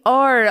 we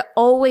are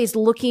always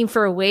looking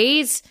for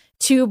ways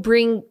to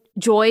bring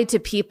joy to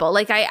people.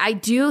 Like I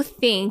do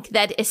think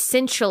that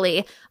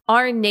essentially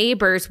our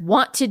neighbors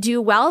want to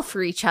do well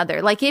for each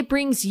other. Like, it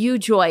brings you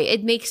joy.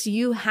 It makes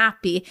you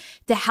happy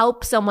to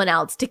help someone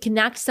else, to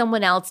connect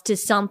someone else to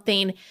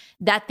something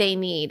that they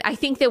need. I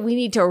think that we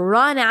need to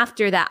run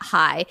after that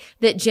high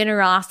that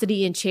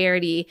generosity and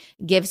charity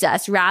gives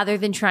us rather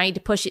than trying to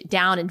push it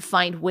down and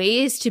find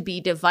ways to be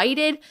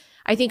divided.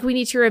 I think we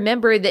need to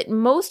remember that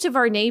most of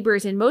our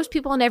neighbors and most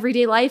people in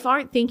everyday life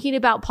aren't thinking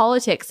about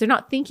politics. They're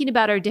not thinking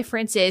about our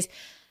differences.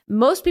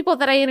 Most people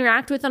that I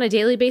interact with on a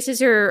daily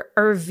basis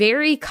are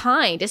very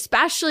kind,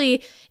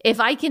 especially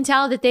if I can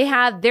tell that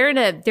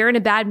they're in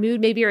a bad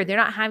mood maybe, or they're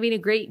not having a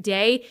great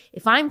day.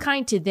 If I'm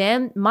kind to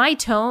them, my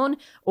tone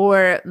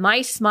or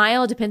my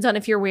smile, depends on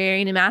if you're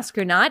wearing a mask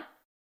or not,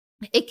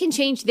 it can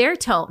change their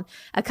tone.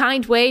 A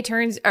kind word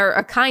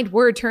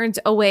turns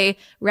away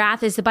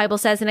wrath, as the Bible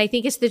says. And I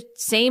think it's the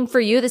same for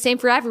you, the same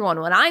for everyone.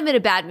 When I'm in a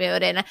bad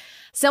mood and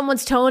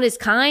someone's tone is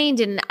kind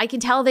and I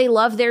can tell they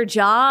love their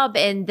job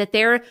and that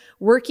they're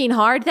working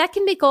hard, that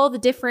can make all the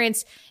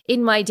difference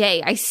in my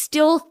day. I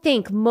still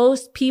think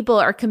most people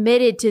are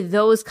committed to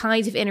those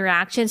kinds of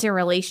interactions and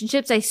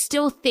relationships. I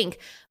still think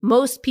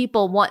most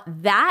people want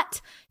that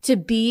to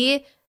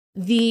be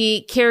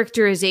the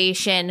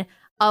characterization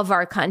of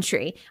our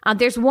country.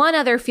 There's one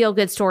other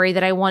feel-good story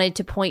that I wanted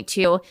to point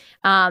to.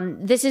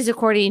 This is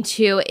according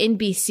to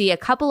NBC. A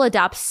couple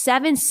adopts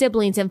 7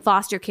 siblings in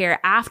foster care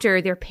after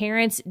their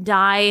parents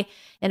die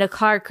in a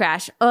car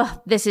crash.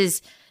 This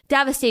is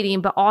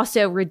devastating, but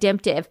also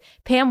redemptive.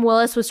 Pam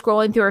Willis was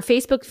scrolling through her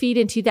Facebook feed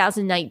in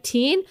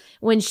 2019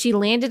 when she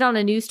landed on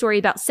a news story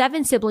about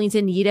 7 siblings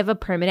in need of a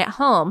permanent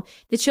home.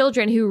 The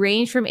children, who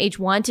range from age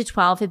 1 to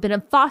 12, had been in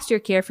foster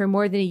care for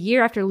more than a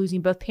year after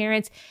losing both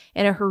parents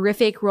in a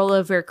horrific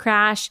rollover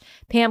crash.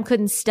 Pam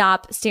couldn't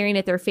stop staring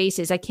at their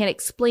faces. "I can't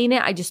explain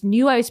it. I just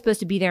knew I was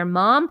supposed to be their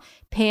mom,"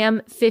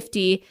 Pam,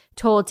 50,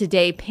 told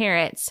Today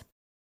parents.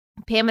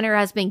 Pam and her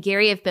husband,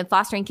 Gary, have been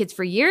fostering kids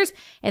for years,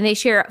 and they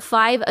share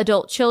 5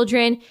 adult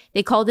children.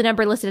 They called the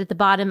number listed at the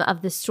bottom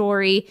of the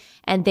story,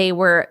 and they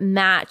were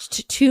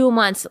matched 2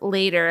 months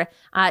later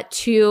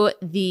to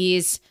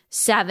these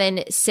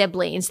 7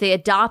 siblings. They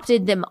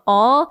adopted them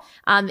all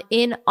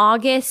in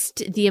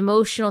August. The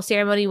emotional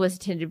ceremony was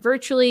attended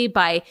virtually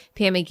by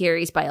Pam and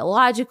Gary's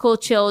biological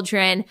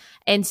children.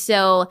 And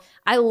so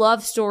I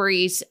love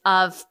stories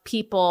of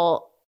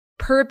people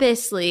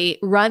purposely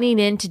running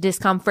into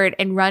discomfort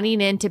and running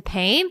into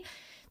pain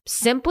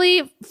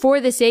simply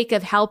for the sake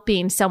of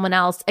helping someone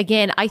else.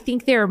 Again, I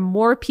think there are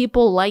more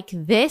people like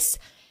this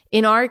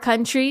in our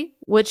country,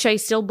 which I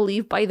still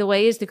believe, by the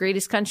way, is the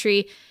greatest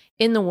country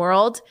in the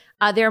world.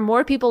 There are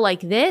more people like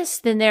this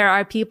than there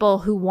are people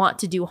who want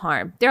to do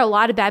harm. There are a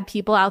lot of bad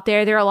people out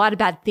there. There are a lot of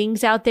bad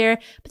things out there,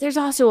 but there's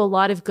also a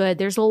lot of good.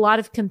 There's a lot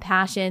of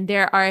compassion.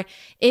 There are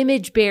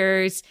image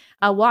bearers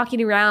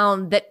walking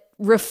around that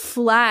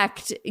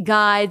reflect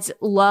God's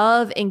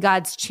love and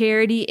God's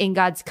charity and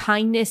God's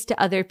kindness to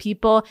other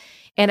people.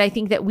 And I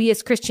think that we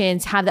as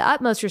Christians have the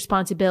utmost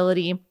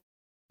responsibility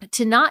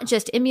to not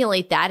just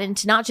emulate that and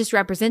to not just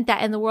represent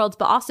that in the world,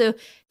 but also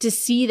to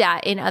see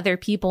that in other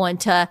people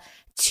and to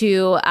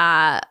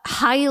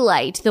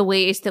highlight the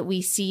ways that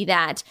we see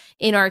that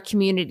in our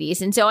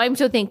communities. And so I'm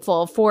so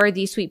thankful for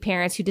these sweet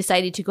parents who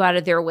decided to go out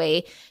of their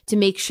way to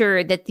make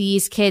sure that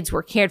these kids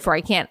were cared for.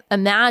 I can't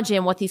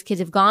imagine what these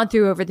kids have gone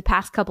through over the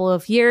past couple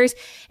of years.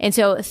 And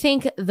so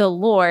thank the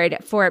Lord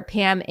for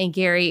Pam and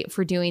Gary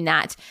for doing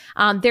that.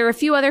 There are a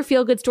few other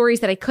feel-good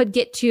stories that I could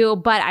get to,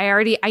 but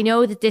I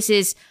know that this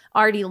is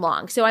already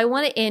long. So I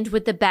want to end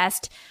with the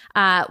best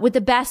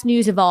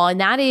news of all. And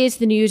that is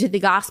the news of the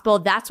gospel.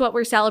 That's what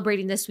we're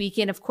celebrating this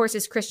weekend. Of course,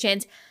 as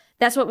Christians,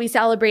 that's what we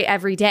celebrate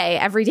every day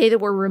that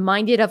we're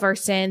reminded of our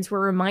sins.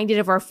 We're reminded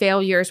of our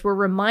failures. We're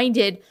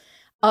reminded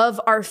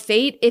of our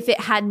fate if it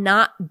had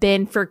not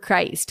been for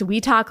Christ. We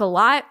talk a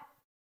lot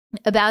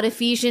about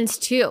Ephesians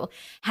 2,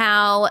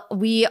 how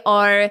we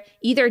are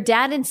either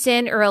dead in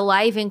sin or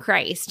alive in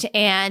Christ.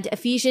 And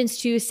Ephesians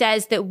 2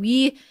 says that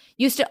we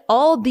used to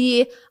all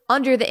be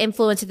under the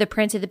influence of the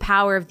prince of the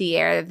power of the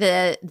air,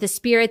 the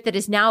spirit that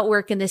is now at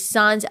work in the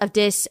sons of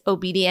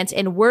disobedience.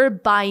 And we're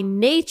by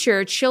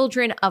nature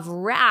children of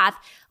wrath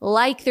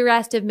like the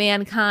rest of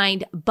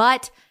mankind,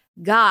 but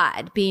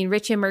God, being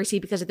rich in mercy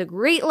because of the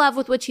great love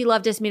with which he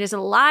loved us, made us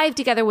alive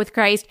together with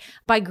Christ.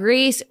 By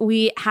grace,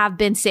 we have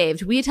been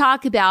saved. We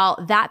talk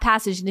about that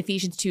passage in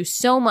Ephesians 2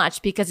 so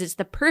much because it's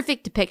the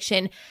perfect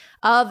depiction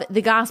of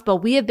the gospel.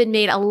 We have been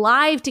made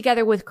alive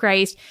together with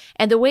Christ.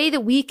 And the way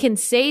that we can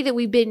say that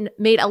we've been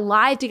made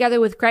alive together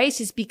with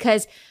Christ is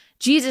because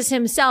Jesus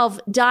himself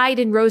died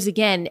and rose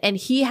again, and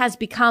he has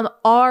become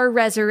our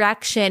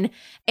resurrection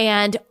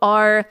and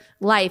our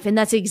life. And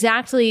that's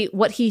exactly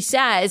what he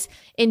says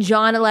in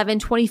John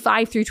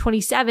 11:25 through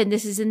 27.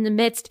 This is in the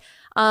midst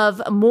of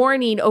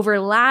mourning over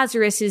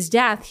Lazarus's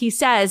death. He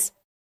says,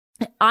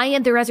 "I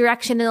am the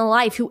resurrection and the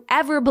life.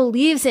 Whoever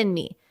believes in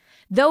me,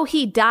 though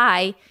he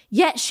die,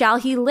 yet shall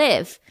he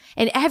live.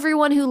 And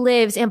everyone who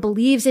lives and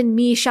believes in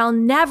me shall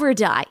never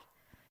die.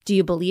 Do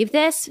you believe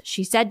this?"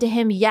 She said to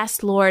him,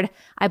 "Yes, Lord,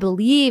 I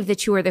believe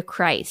that you are the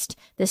Christ,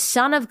 the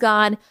Son of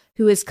God, who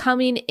who is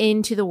coming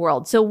into the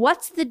world. So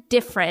what's the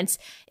difference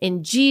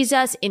in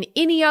Jesus, in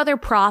any other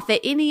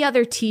prophet, any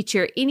other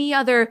teacher, any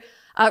other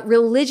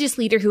religious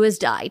leader who has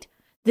died?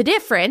 The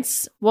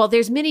difference, well,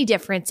 there's many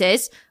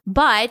differences,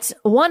 but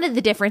one of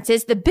the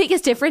differences, the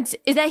biggest difference,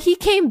 is that he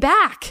came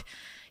back.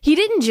 He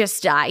didn't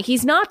just die.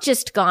 He's not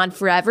just gone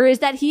forever, is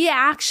that he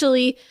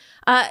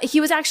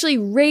was actually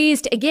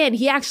raised again.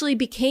 He actually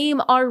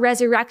became our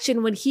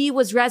resurrection when he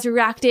was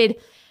resurrected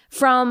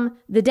from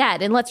the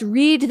dead. And let's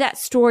read that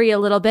story a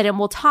little bit, and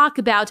we'll talk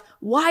about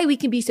why we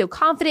can be so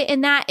confident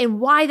in that and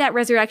why that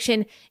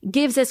resurrection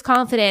gives us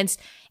confidence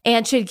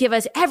and should give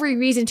us every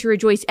reason to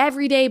rejoice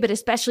every day, but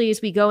especially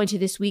as we go into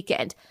this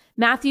weekend.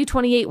 Matthew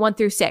 28,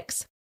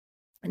 1-6.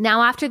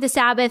 Now, after the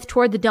Sabbath,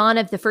 toward the dawn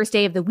of the first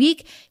day of the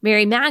week,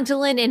 Mary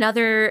Magdalene and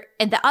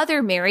the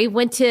other Mary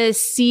went to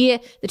see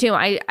the tomb.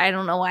 I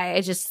don't know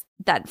why,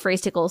 that phrase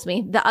tickles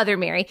me. The other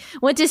Mary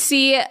went to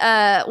see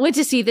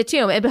the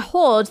tomb. And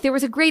behold, there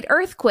was a great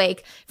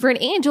earthquake, for an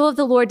angel of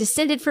the Lord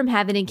descended from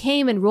heaven and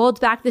came and rolled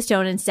back the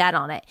stone and sat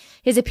on it.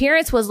 His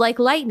appearance was like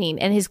lightning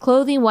and his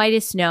clothing white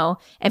as snow.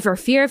 And for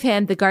fear of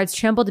him, the guards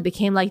trembled and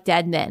became like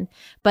dead men.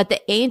 But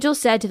the angel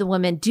said to the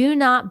women, "Do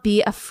not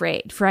be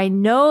afraid, for I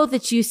know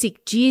that you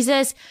seek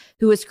Jesus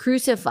who was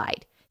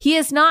crucified. He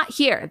is not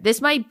here."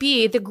 This might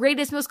be the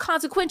greatest, most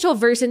consequential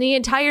verse in the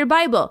entire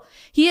Bible.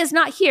 "He is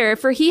not here,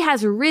 for he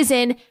has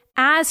risen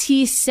as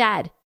he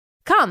said.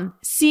 Come,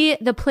 see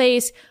the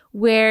place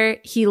where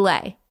he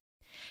lay."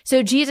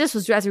 So Jesus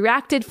was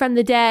resurrected from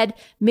the dead.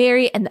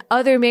 Mary and the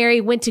other Mary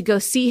went to go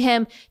see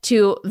him,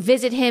 to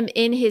visit him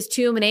in his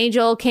tomb. An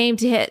angel came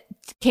to them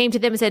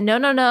and said,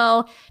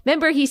 no.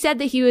 Remember, he said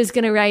that he was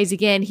going to rise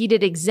again. He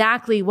did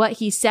exactly what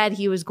he said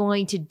he was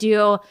going to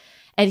do.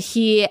 And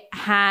he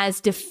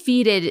has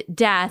defeated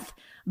death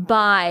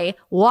by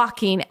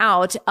walking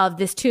out of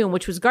this tomb,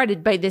 which was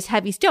guarded by this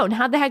heavy stone.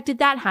 How the heck did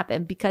that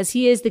happen? Because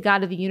he is the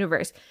God of the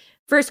universe.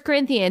 1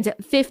 Corinthians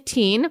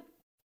 15,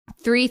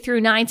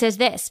 3-9 says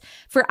this,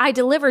 "For I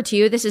delivered to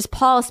you," this is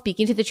Paul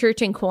speaking to the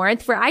church in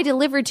Corinth, "for I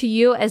delivered to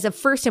you as of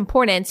first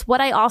importance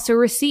what I also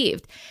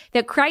received,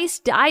 that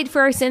Christ died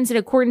for our sins in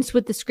accordance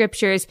with the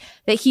scriptures,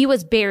 that he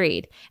was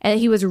buried, and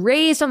that he was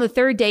raised on the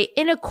third day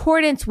in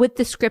accordance with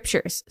the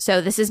scriptures."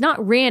 So this is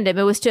not random.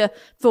 It was to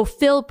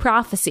fulfill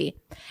prophecy.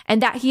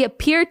 "And that he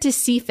appeared to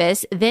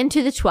Cephas, then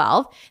to the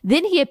 12.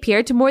 Then he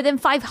appeared to more than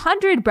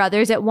 500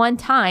 brothers at one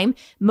time,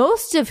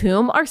 most of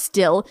whom are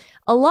still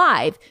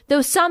alive,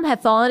 though some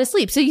have fallen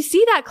asleep." So you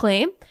see that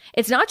claim?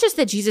 It's not just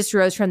that Jesus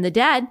rose from the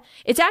dead.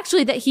 It's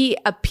actually that he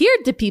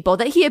appeared to people,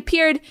 that he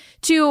appeared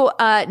to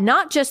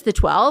not just the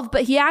 12,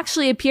 but he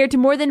actually appeared to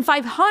more than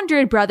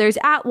 500 brothers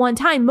at one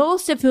time,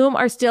 most of whom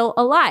are still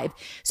alive.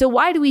 So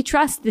why do we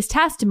trust this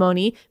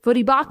testimony?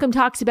 Voddie Baucham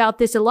talks about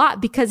this a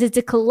lot because it's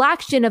a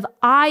collection of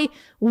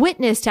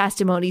eyewitness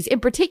testimonies, in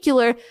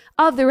particular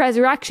of the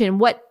resurrection,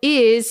 what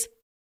is,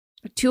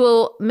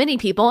 to many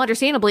people,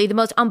 understandably, the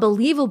most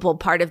unbelievable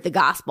part of the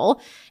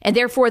gospel, and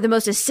therefore the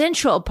most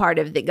essential part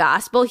of the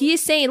gospel. He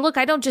is saying, look,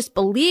 I don't just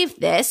believe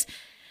this,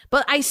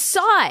 but I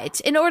saw it.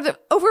 And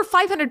over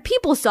 500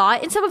 people saw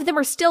it, and some of them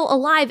are still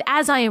alive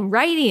as I am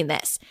writing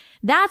this.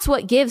 That's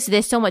what gives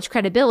this so much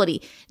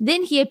credibility.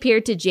 Then he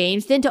appeared to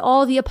James, then to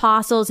all the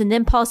apostles. And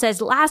then Paul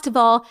says, last of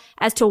all,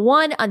 as to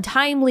one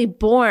untimely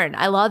born.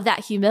 I love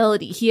that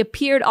humility. He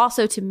appeared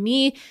also to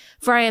me,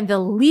 for I am the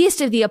least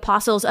of the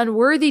apostles,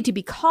 unworthy to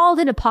be called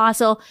an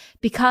apostle,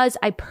 because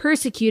I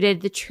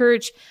persecuted the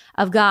church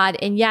of God.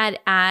 And yet,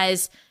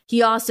 as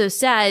he also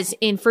says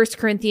in 1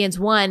 Corinthians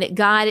 1,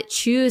 God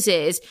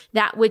chooses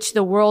that which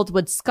the world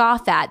would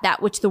scoff at,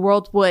 that which the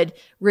world would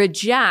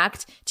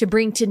reject, to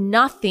bring to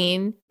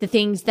nothing the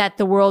things that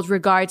the world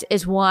regards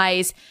as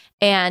wise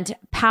and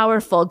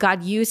powerful.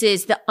 God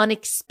uses the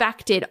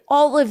unexpected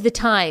all of the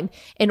time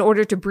in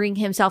order to bring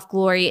himself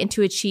glory and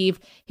to achieve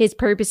his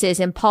purposes.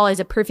 And Paul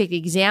is a perfect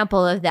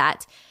example of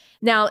that.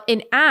 Now,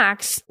 in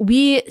Acts,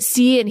 we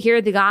see and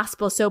hear the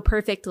gospel so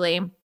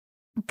perfectly,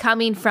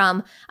 coming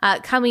from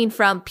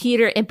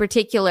Peter in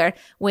particular,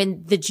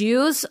 when the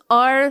Jews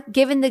are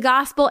given the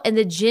gospel and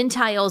the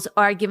Gentiles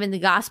are given the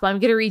gospel. I'm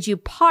going to read you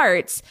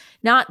parts,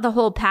 not the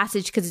whole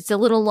passage because it's a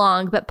little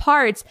long, but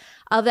parts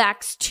of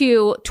Acts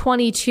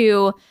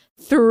 2:22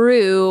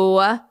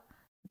 through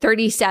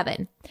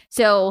 37.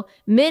 So,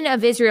 men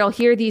of Israel,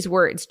 hear these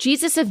words.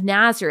 Jesus of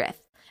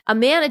Nazareth, a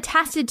man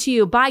attested to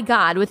you by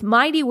God with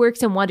mighty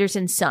works and wonders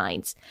and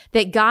signs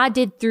that God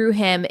did through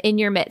him in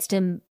your midst.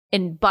 And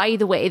by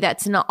the way,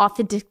 that's an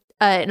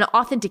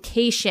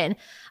authentication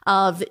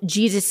of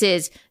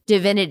Jesus's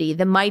divinity,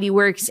 the mighty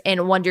works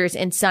and wonders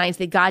and signs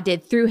that God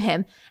did through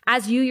him.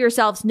 As you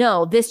yourselves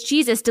know, this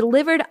Jesus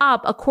delivered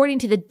up according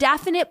to the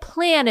definite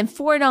plan and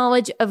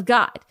foreknowledge of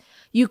God,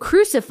 you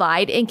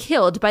crucified and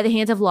killed by the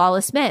hands of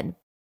lawless men.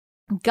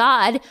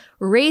 God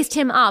raised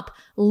him up,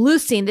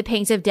 loosing the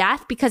pangs of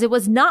death, because it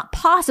was not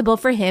possible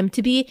for him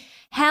to be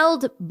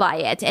held by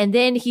it. And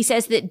then he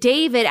says that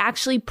David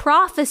actually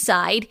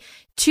prophesied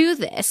to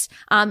this.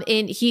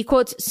 He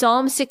quotes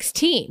Psalm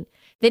 16.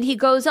 Then he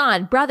goes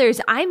on,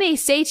 brothers, I may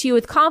say to you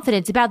with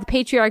confidence about the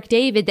patriarch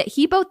David that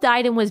he both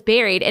died and was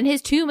buried, and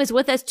his tomb is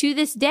with us to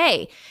this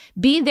day.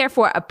 Being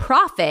therefore a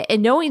prophet,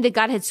 and knowing that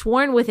God had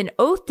sworn with an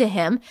oath to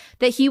him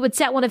that he would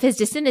set one of his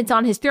descendants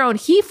on his throne,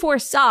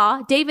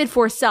 David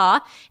foresaw,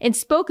 and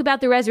spoke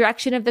about the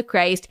resurrection of the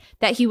Christ,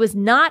 that he was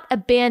not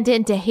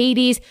abandoned to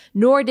Hades,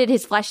 nor did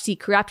his flesh see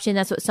corruption.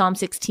 That's what Psalm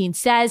 16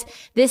 says.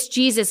 This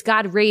Jesus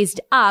God raised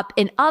up,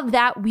 and of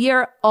that we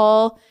are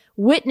all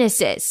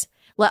witnesses.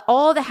 Let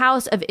all the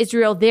house of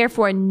Israel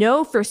therefore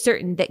know for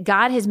certain that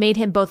God has made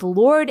him both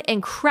Lord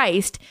and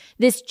Christ,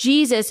 this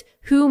Jesus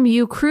whom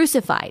you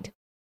crucified.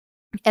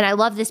 And I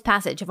love this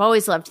passage. I've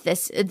always loved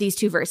these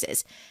two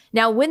verses.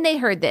 Now, when they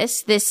heard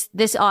this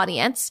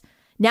audience,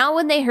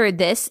 when they heard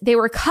this, they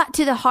were cut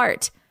to the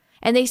heart.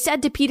 And they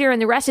said to Peter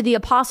and the rest of the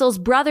apostles,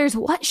 brothers,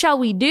 what shall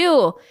we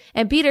do?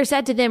 And Peter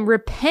said to them,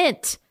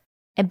 repent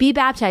and be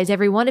baptized,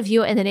 every one of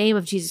you, in the name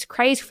of Jesus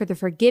Christ for the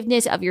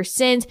forgiveness of your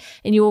sins,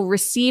 and you will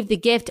receive the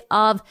gift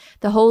of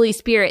the Holy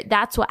Spirit.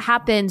 That's what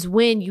happens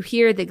when you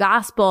hear the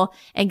gospel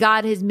and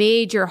God has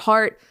made your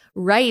heart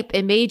ripe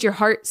and made your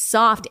heart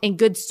soft and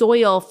good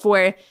soil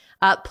for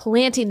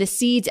planting the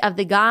seeds of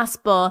the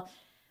gospel.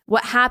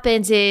 What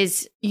happens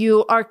is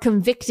you are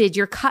convicted,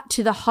 you're cut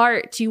to the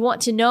heart. You want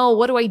to know,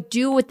 what do I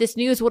do with this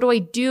news? What do I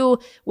do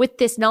with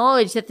this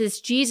knowledge that this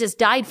Jesus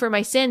died for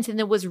my sins and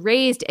then was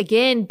raised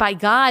again by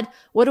God?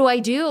 What do I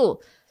do?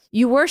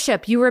 You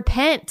worship, you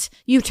repent,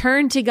 you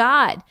turn to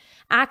God.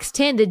 Acts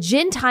 10, the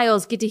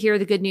Gentiles get to hear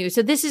the good news.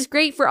 So this is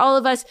great for all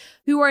of us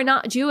who are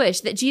not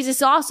Jewish, that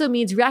Jesus also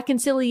means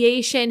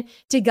reconciliation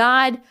to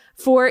God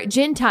for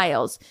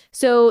Gentiles.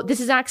 So this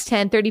is Acts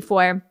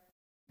 10:34.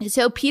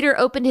 So Peter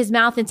opened his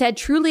mouth and said,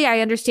 truly,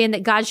 I understand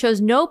that God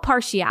shows no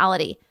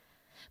partiality,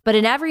 but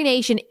in every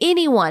nation,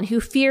 anyone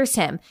who fears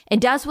him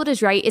and does what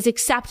is right is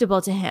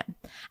acceptable to him.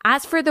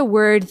 As for the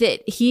word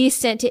that he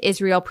sent to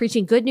Israel,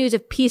 preaching good news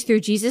of peace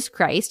through Jesus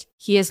Christ,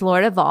 he is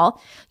Lord of all,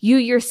 you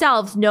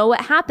yourselves know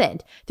what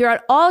happened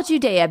throughout all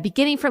Judea,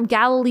 beginning from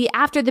Galilee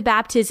after the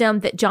baptism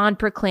that John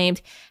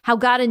proclaimed, how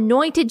God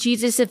anointed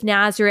Jesus of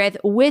Nazareth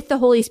with the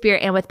Holy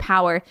Spirit and with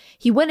power.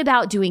 He went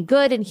about doing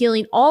good and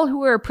healing all who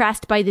were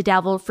oppressed by the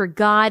devil, for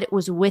God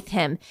was with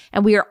him.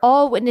 And we are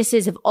all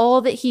witnesses of all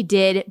that he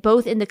did,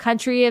 both in the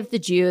country of the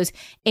Jews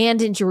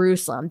and in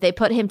Jerusalem. They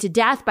put him to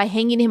death by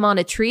hanging him on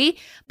a tree,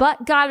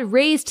 but God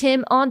raised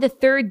him on the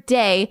third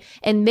day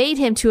and made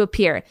him to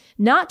appear,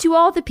 not to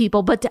all the people,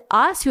 but to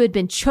us who had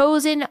been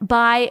chosen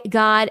by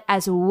God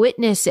as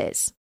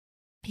witnesses.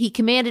 He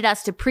commanded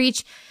us to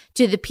preach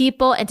to the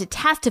people and to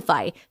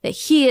testify that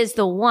he is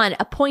the one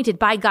appointed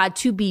by God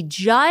to be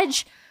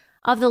judge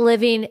of the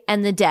living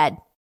and the dead.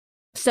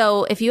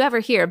 So if you ever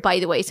hear, by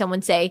the way,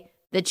 someone say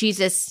that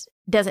Jesus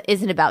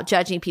isn't about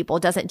judging people,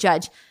 doesn't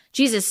judge,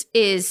 Jesus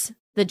is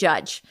the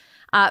judge.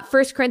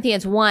 1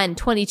 Corinthians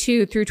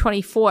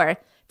 1:22-24.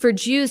 For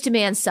Jews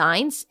demand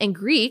signs and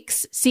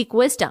Greeks seek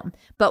wisdom,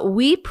 but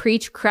we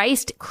preach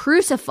Christ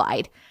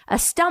crucified, a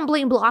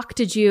stumbling block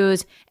to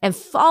Jews and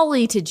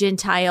folly to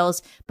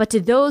Gentiles, but to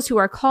those who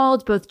are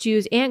called, both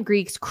Jews and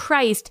Greeks,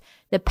 Christ,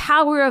 the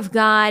power of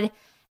God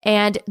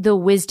and the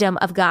wisdom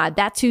of God.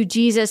 That's who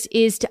Jesus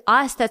is to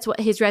us. That's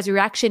what his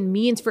resurrection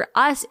means for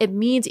us. It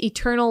means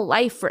eternal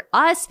life for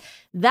us.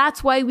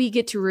 That's why we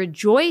get to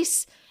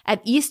rejoice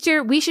at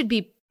Easter. We should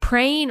be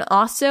praying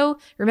also.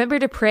 Remember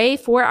to pray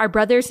for our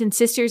brothers and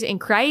sisters in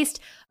Christ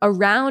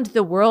around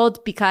the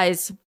world,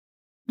 because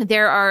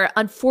there are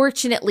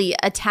unfortunately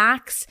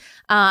attacks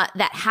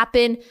that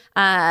happen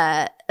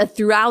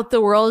throughout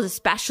the world,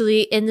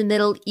 especially in the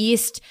Middle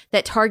East,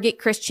 that target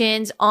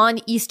Christians on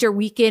Easter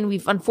weekend.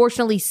 We've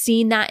unfortunately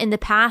seen that in the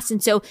past.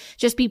 And so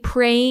just be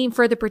praying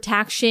for the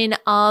protection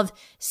of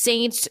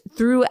saints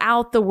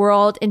throughout the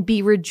world and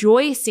be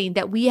rejoicing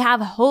that we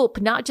have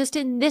hope, not just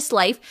in this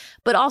life,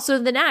 but also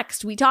the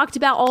next. We talked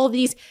about all of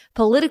these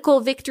political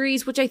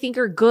victories, which I think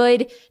are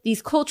good,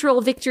 these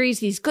cultural victories,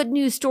 these good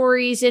news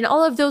stories, and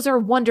all of those are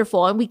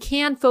wonderful. And we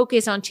can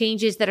focus on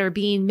changes that are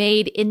being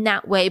made in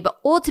that way. But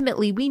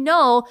ultimately, we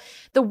know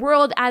the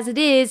world as it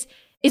is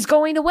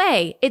going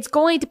away. It's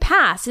going to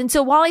pass. And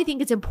so while I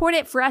think it's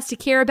important for us to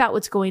care about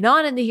what's going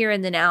on in the here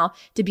and the now,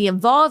 to be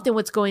involved in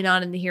what's going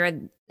on in the here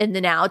and in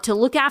the now, to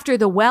look after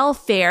the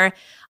welfare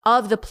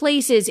of the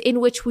places in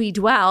which we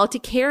dwell, to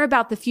care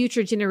about the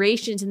future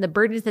generations and the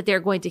burdens that they're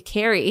going to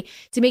carry,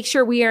 to make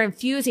sure we are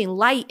infusing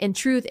light and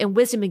truth and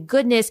wisdom and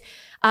goodness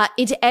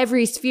into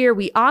every sphere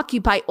we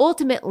occupy.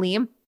 Ultimately,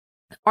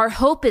 our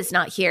hope is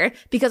not here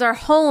because our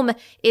home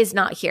is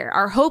not here.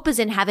 Our hope is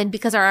in heaven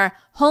because our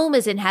home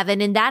is in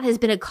heaven. And that has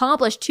been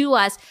accomplished to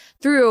us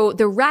through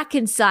the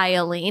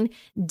reconciling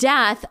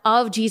death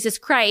of Jesus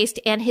Christ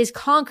and his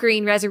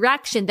conquering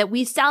resurrection that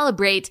we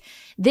celebrate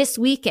this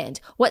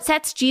weekend. What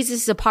sets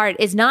Jesus apart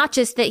is not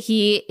just that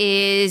he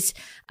is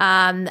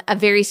a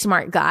very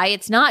smart guy.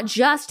 It's not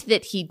just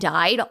that he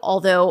died,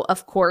 although,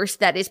 of course,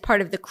 that is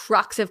part of the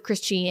crux of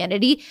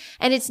Christianity.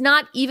 And it's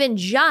not even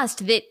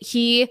just that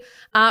he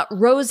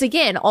rose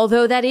again,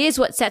 although that is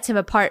what sets him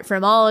apart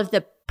from all of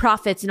the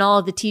prophets and all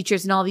of the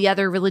teachers and all the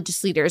other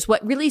religious leaders.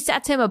 What really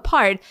sets him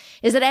apart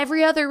is that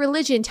every other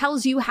religion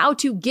tells you how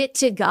to get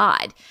to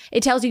God.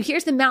 It tells you,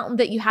 here's the mountain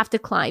that you have to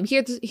climb.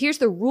 Here's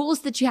the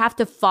rules that you have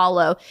to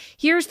follow.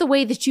 Here's the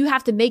way that you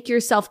have to make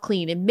yourself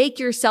clean and make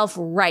yourself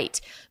right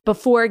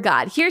before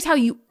God. Here's how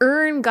you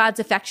earn God's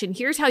affection.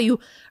 Here's how you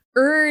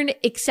earn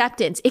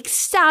acceptance,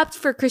 except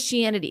for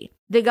Christianity.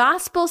 The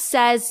gospel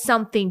says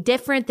something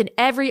different than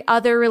every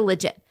other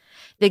religion.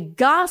 The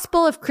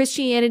gospel of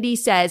Christianity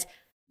says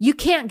you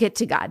can't get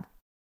to God.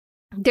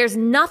 There's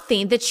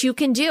nothing that you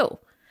can do.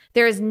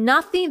 There is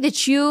nothing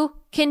that you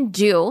can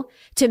do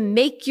to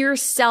make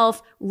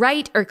yourself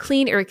right or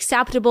clean or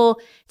acceptable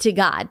to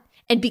God.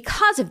 And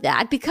because of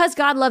that, because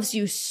God loves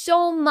you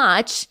so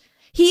much,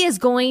 he is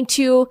going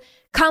to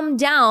come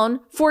down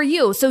for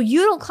you. So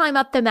you don't climb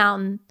up the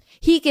mountain.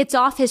 He gets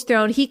off his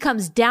throne. He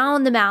comes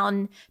down the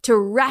mountain to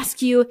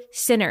rescue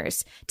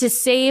sinners, to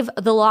save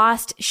the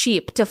lost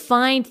sheep, to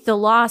find the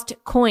lost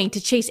coin, to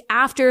chase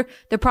after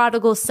the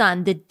prodigal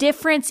son. The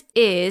difference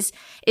is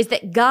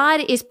that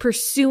God is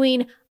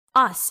pursuing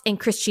us in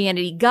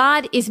Christianity.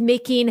 God is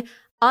making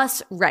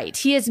us right.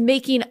 He is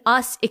making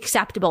us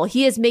acceptable.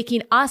 He is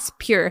making us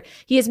pure.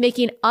 He is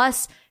making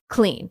us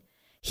clean.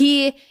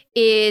 He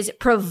is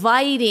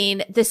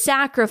providing the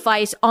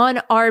sacrifice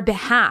on our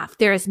behalf.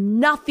 There is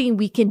nothing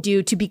we can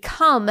do to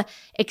become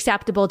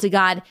acceptable to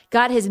God.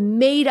 God has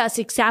made us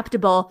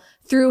acceptable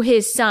through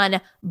his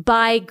son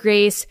by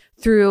grace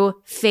through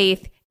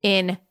faith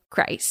in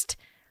Christ.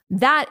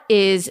 That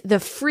is the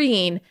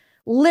freeing,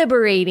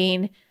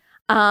 liberating,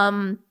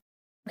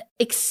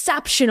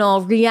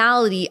 exceptional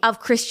reality of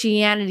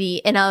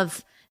Christianity and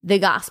of the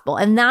gospel.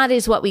 And that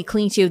is what we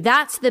cling to.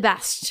 That's the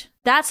best.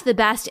 That's the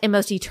best and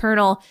most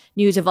eternal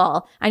news of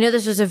all. I know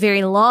this was a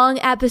very long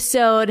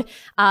episode.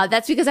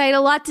 That's because I had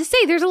a lot to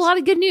say. There's a lot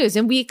of good news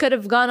and we could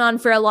have gone on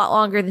for a lot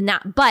longer than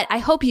that. But I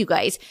hope you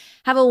guys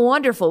have a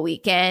wonderful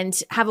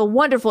weekend. Have a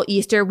wonderful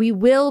Easter. We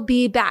will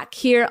be back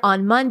here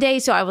on Monday.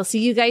 So I will see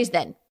you guys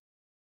then.